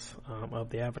elements of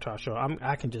the Avatar show.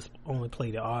 I can just only play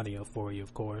the audio for you,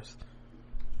 of course.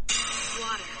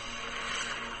 Water.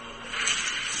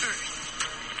 Earth.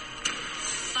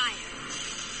 Fire.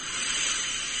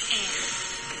 Air.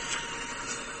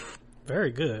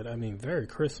 Very good. I mean, very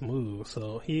crisp move.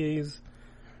 So he's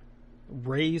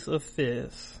Raise a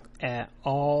Fist at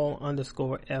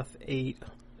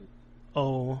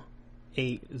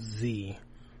all_F808Z.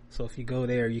 So if you go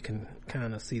there, you can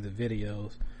kind of see the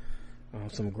videos.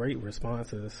 Some great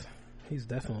responses. He's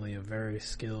definitely a very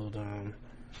skilled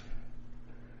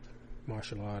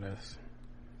martial artist.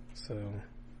 So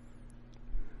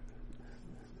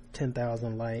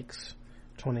 10,000 likes,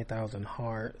 20,000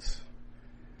 hearts,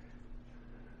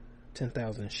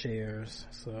 10,000 shares.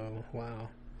 So wow.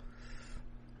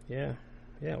 Yeah.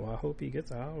 Well, I hope he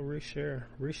gets. I'll reshare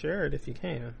it if you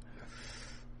can.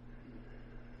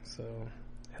 So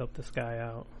help this guy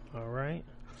out. All right.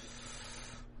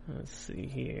 Let's see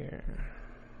here.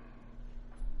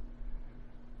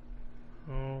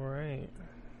 All right.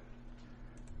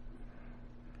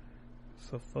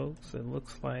 So folks, it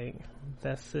looks like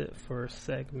that's it for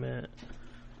segment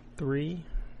 3.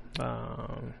 We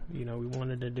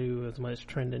wanted to do as much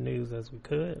trending news as we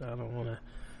could. I don't want to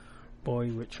bore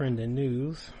you with trending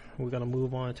news. We're going to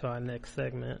move on to our next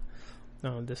segment.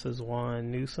 This is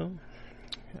Juan Newsom.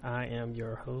 I am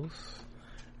your host.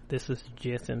 This is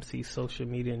the GSMC Social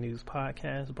Media News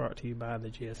Podcast, brought to you by the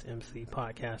GSMC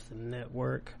Podcasting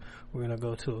Network. We're going to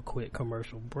go to a quick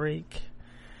commercial break,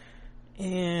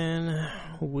 and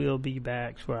we'll be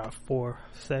back for our 4th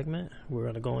segment. We're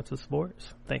going to go into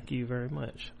sports. Thank you very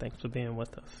much. Thanks for being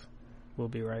with us. We'll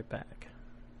be right back.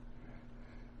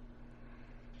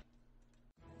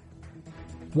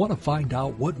 Want to find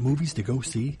out what movies to go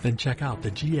see? Then check out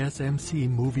the GSMC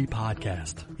Movie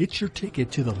Podcast. It's your ticket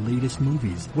to the latest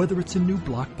movies, whether it's a new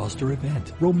blockbuster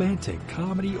event, romantic,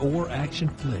 comedy, or action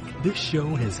flick. This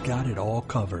show has got it all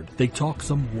covered. They talk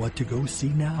some what to go see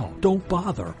now, don't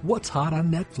bother, what's hot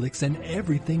on Netflix, and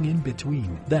everything in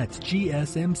between. That's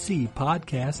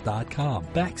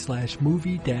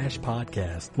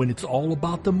GSMCpodcast.com/movie-podcast. When it's all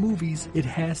about the movies, it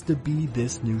has to be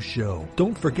this new show.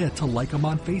 Don't forget to like them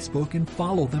on Facebook and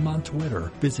follow them on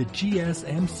Twitter. Visit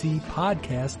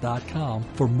GSMCpodcast.com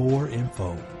for more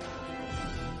info.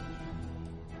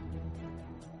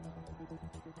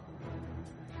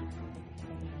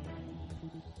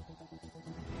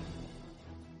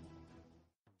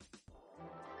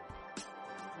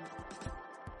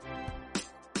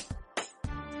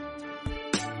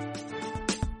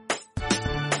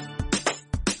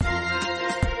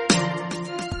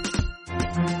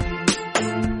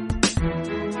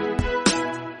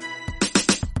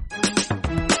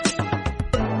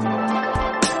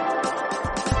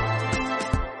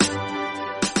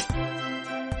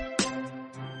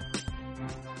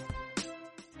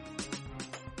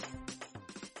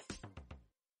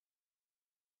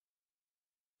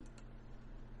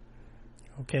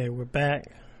 Okay, we're back.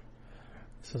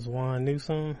 This is Juan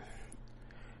Newsom,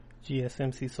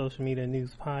 GSMC Social Media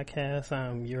News Podcast.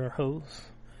 I'm your host.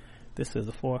 This is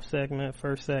the fourth segment.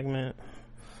 First segment,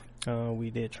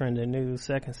 we did trending news.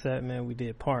 Second segment, we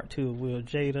did part 2 of Will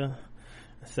Jada.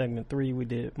 Segment 3, we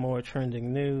did more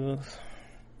trending news.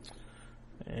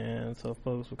 And so,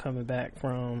 folks, we're coming back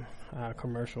from our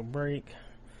commercial break.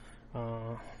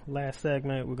 Last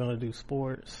segment, we're going to do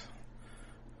sports.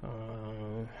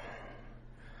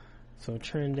 So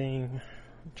trending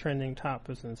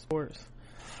topics in sports.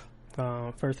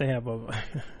 First, they have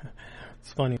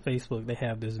it's funny, Facebook, they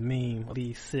have this meme of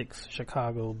these 6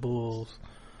 Chicago Bulls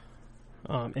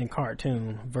in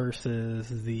cartoon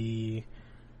versus the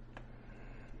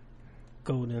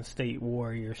Golden State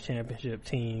Warriors championship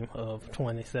team of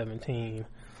 2017.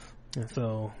 And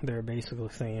so they're basically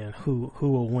saying who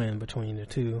will win between the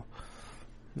two.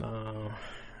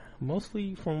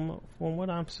 Mostly from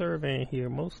what I'm surveying here,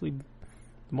 most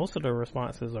of the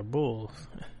responses are Bulls.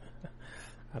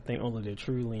 I think only the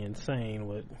truly insane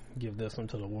would give this one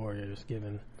to the Warriors,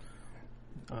 given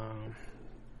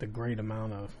the great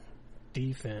amount of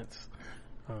defense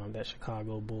that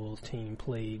Chicago Bulls team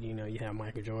played. You know, you have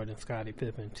Michael Jordan, Scottie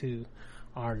Pippen, two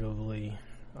arguably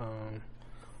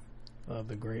two of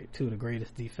the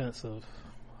greatest defensive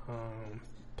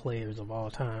players of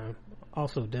all time.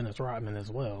 Also Dennis Rodman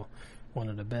as well, one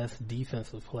of the best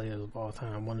defensive players of all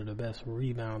time, one of the best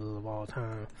rebounders of all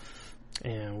time,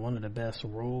 and one of the best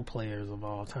role players of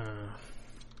all time.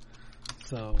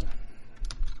 So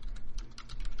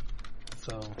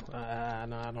I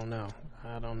don't know.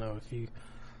 I don't know if you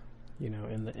know,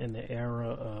 in the era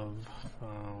of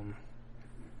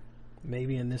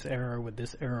maybe in this era, with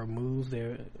this era moves,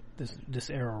 this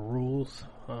era rules,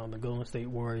 the Golden State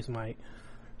Warriors might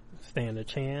stand a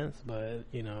chance. But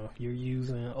you know, if you're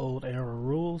using old era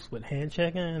rules with hand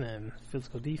checking and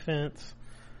physical defense,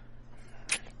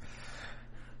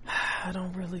 I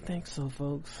don't really think so,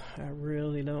 folks. I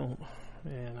really don't.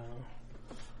 And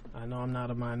I know I'm not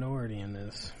a minority in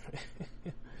this.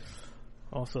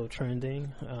 Also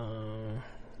trending,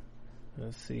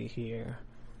 let's see here,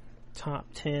 top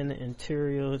 10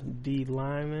 interior D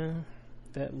linemen.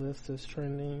 That list is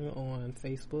trending on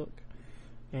Facebook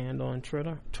and on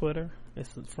Twitter.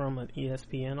 This is from an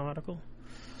ESPN article.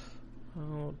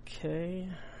 Okay.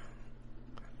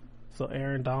 So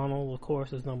Aaron Donald, of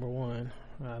course, is number 1.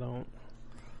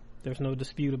 There's no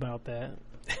dispute about that.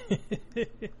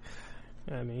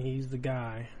 I mean, he's the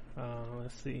guy.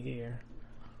 Let's see here.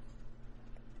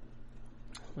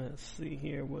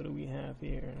 What do we have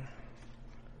here?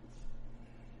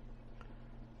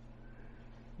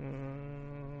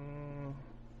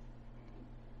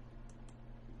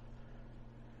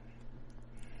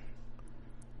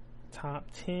 Top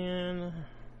 10.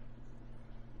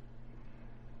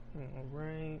 All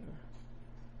right.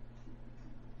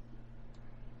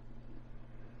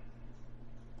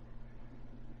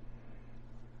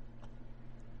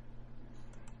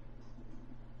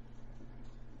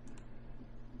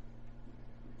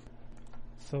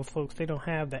 So, folks, they don't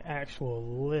have the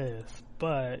actual list,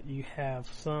 but you have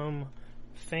some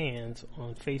fans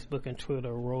on Facebook and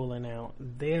Twitter rolling out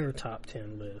their top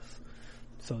 10 lists.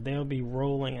 So they'll be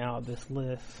rolling out this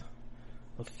list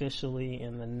officially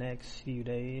in the next few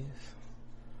days.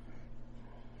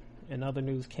 In other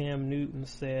news, Cam Newton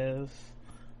says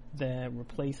that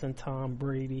replacing Tom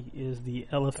Brady is the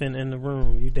elephant in the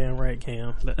room. You damn right,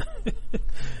 Cam.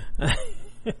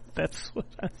 That's what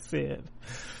I said.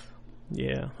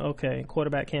 Yeah, okay.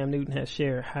 Quarterback Cam Newton has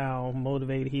shared how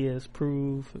motivated he is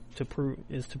to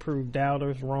prove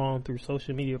doubters wrong through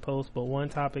social media posts. But one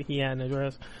topic he hadn't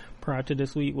addressed prior to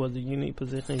this week was the unique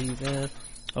position he's in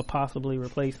of possibly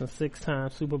replacing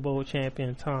 6-time Super Bowl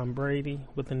champion Tom Brady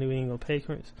with the New England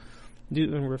Patriots.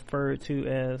 Newton referred to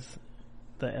as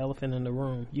the elephant in the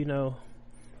room. You know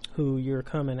who you're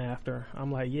coming after. I'm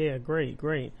like, yeah, great.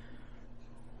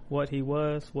 What he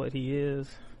was, what he is.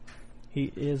 He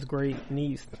is great,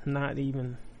 needs not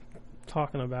even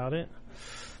talking about it.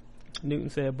 Newton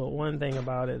said, but one thing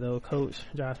about it, though, Coach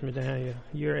Josh McDaniel,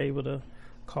 you're able to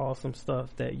call some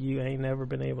stuff that you ain't never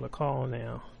been able to call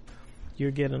now.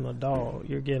 You're getting a dog.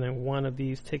 You're getting one of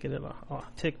these ticked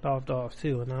off dogs,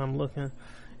 too. And I'm looking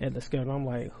at the schedule. I'm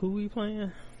like, who we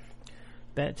playing?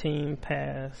 That team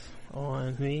passed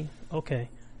on me. Okay,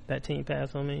 that team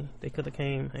passed on me. They could have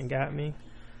came and got me.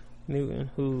 Newton,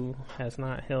 who has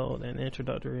not held an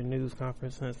introductory news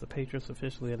conference since the Patriots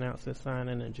officially announced his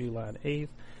signing on July 8th,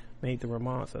 made the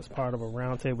remarks as part of a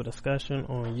roundtable discussion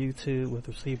on YouTube with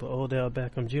receiver Odell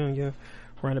Beckham Jr.,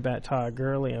 running back Todd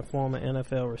Gurley, and former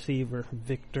NFL receiver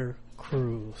Victor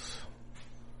Cruz.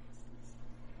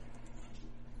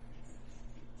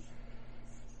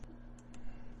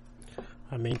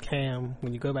 I mean,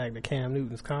 when you go back to Cam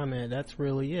Newton's comment, that's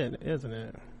really it, isn't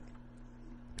it?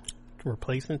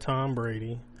 Replacing Tom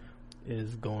Brady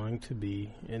is going to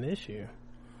be an issue.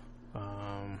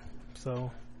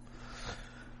 So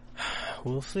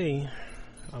we'll see.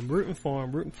 I'm rooting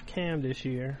for Cam this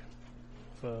year.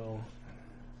 So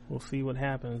we'll see what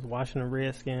happens. Washington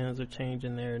Redskins are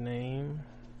changing their name.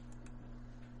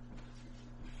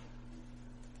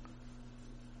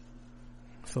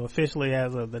 So officially,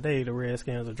 as of the day, the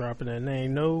Redskins are dropping their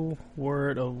name. No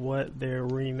word of what they're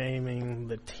renaming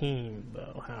the team,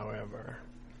 though, however.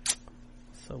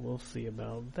 So we'll see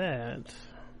about that.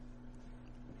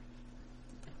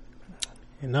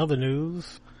 In other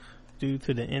news, due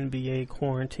to the NBA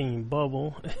quarantine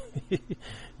bubble,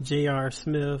 J.R.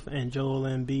 Smith and Joel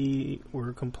Embiid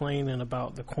were complaining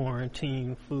about the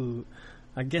quarantine food.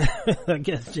 I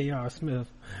guess J.R.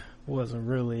 Smith wasn't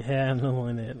really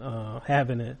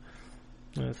having it.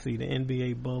 Let's see, the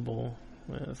NBA bubble.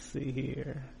 Let's see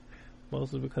here.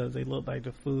 Mostly because they look like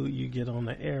the food you get on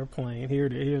the airplane.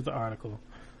 Here's the article.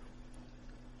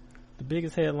 The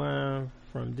biggest headline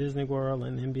from Disney World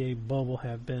and NBA bubble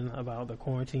have been about the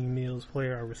quarantine meals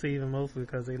players are receiving, mostly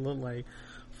because they look like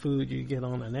food you get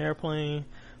on an airplane.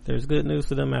 There's good news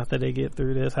for them after they get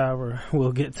through this, however,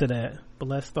 we'll get to that. But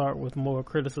let's start with more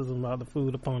criticism about the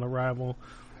food upon arrival.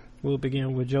 We'll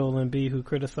begin with Joel Embiid, who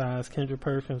criticized Kendrick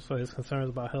Perkins for his concerns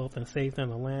about health and safety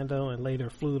in Orlando and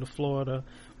later flew to Florida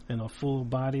in a full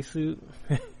bodysuit.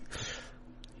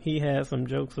 He had some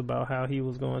jokes about how he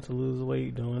was going to lose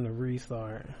weight during the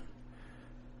restart.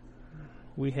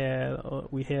 We head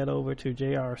over to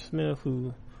J.R. Smith,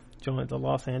 who joined the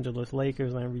Los Angeles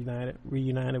Lakers and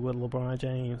reunited with LeBron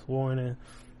James, warning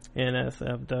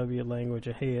NSFW language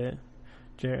ahead.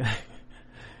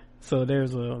 So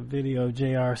there's a video of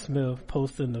J.R. Smith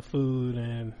posting the food,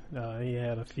 and he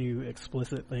had a few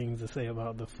explicit things to say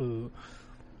about the food.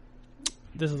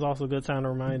 This is also a good time to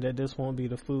remind that this won't be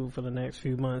the food for the next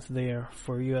few months there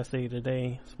for USA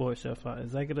Today sports chef.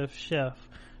 Executive chef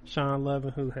Sean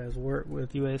Levin, who has worked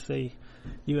with U.S.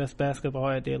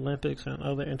 basketball at the Olympics and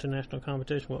other international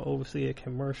competitions, will oversee a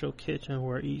commercial kitchen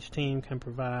where each team can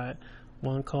provide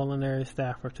one culinary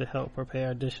staffer to help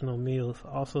prepare additional meals.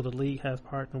 Also, the league has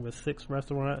partnered with 6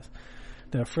 restaurants: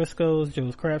 the Frisco's,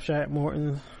 Joe's Crab Shack,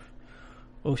 Morton's,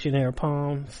 Ocean Air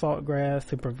Palm, Saltgrass,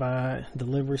 to provide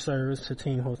delivery service to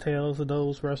team hotels.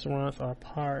 Those restaurants are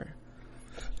Park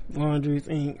Laundries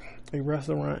Inc., a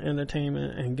restaurant,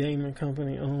 entertainment, and gaming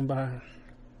company owned by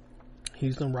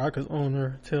Houston Rockets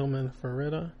owner Tillman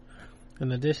Fertitta.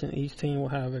 In addition, each team will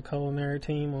have a culinary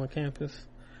team on campus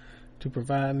to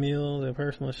provide meals. Their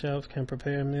personal chefs can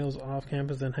prepare meals off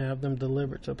campus and have them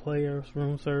delivered to players.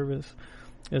 Room service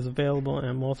is available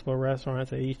in multiple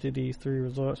restaurants at each of these 3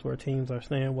 resorts where teams are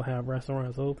staying will have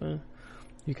restaurants open.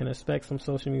 You can expect some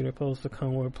social media posts to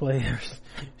come where players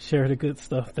share the good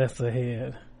stuff that's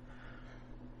ahead.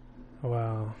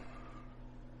 Wow.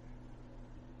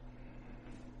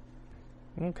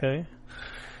 Okay.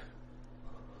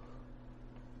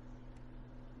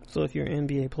 So if you're an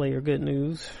NBA player, good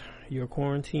news. Your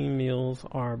quarantine meals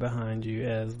are behind you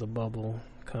as the bubble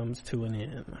comes to an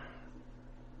end.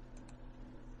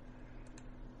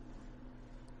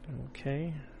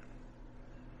 Okay.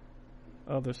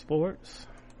 Other sports.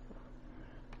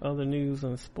 Other news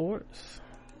in sports.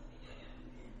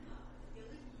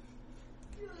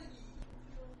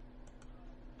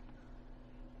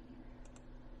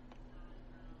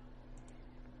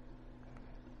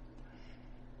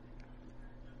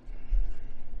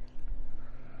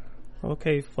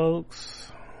 Okay,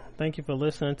 folks, thank you for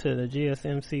listening to the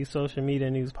GSMC Social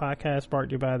Media News Podcast, brought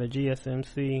to you by the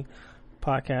GSMC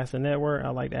Podcast and Network.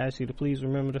 I'd like to ask you to please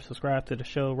remember to subscribe to the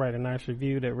show, write a nice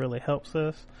review. That really helps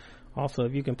us. Also,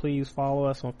 if you can please follow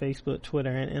us on Facebook,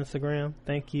 Twitter, and Instagram.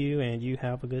 Thank you, and you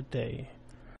have a good day.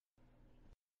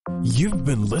 You've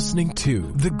been listening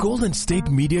to the Golden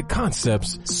State Media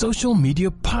Concepts Social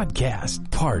Media Podcast,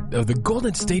 part of the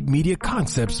Golden State Media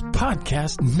Concepts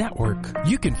Podcast Network.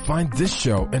 You can find this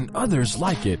show and others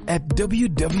like it at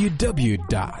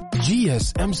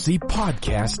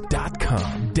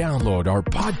www.gsmcpodcast.com. Download our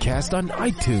podcast on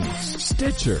iTunes,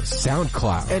 Stitcher,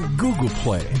 SoundCloud, and Google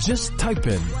Play. Just type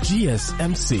in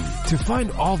GSMC to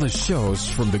find all the shows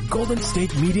from the Golden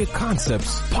State Media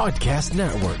Concepts Podcast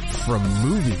Network, from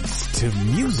movies to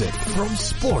music, from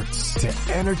sports to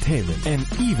entertainment, and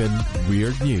even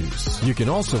weird news. You can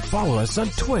also follow us on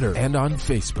Twitter and on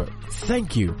Facebook.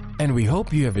 Thank you, and we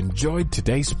hope you have enjoyed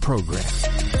today's program.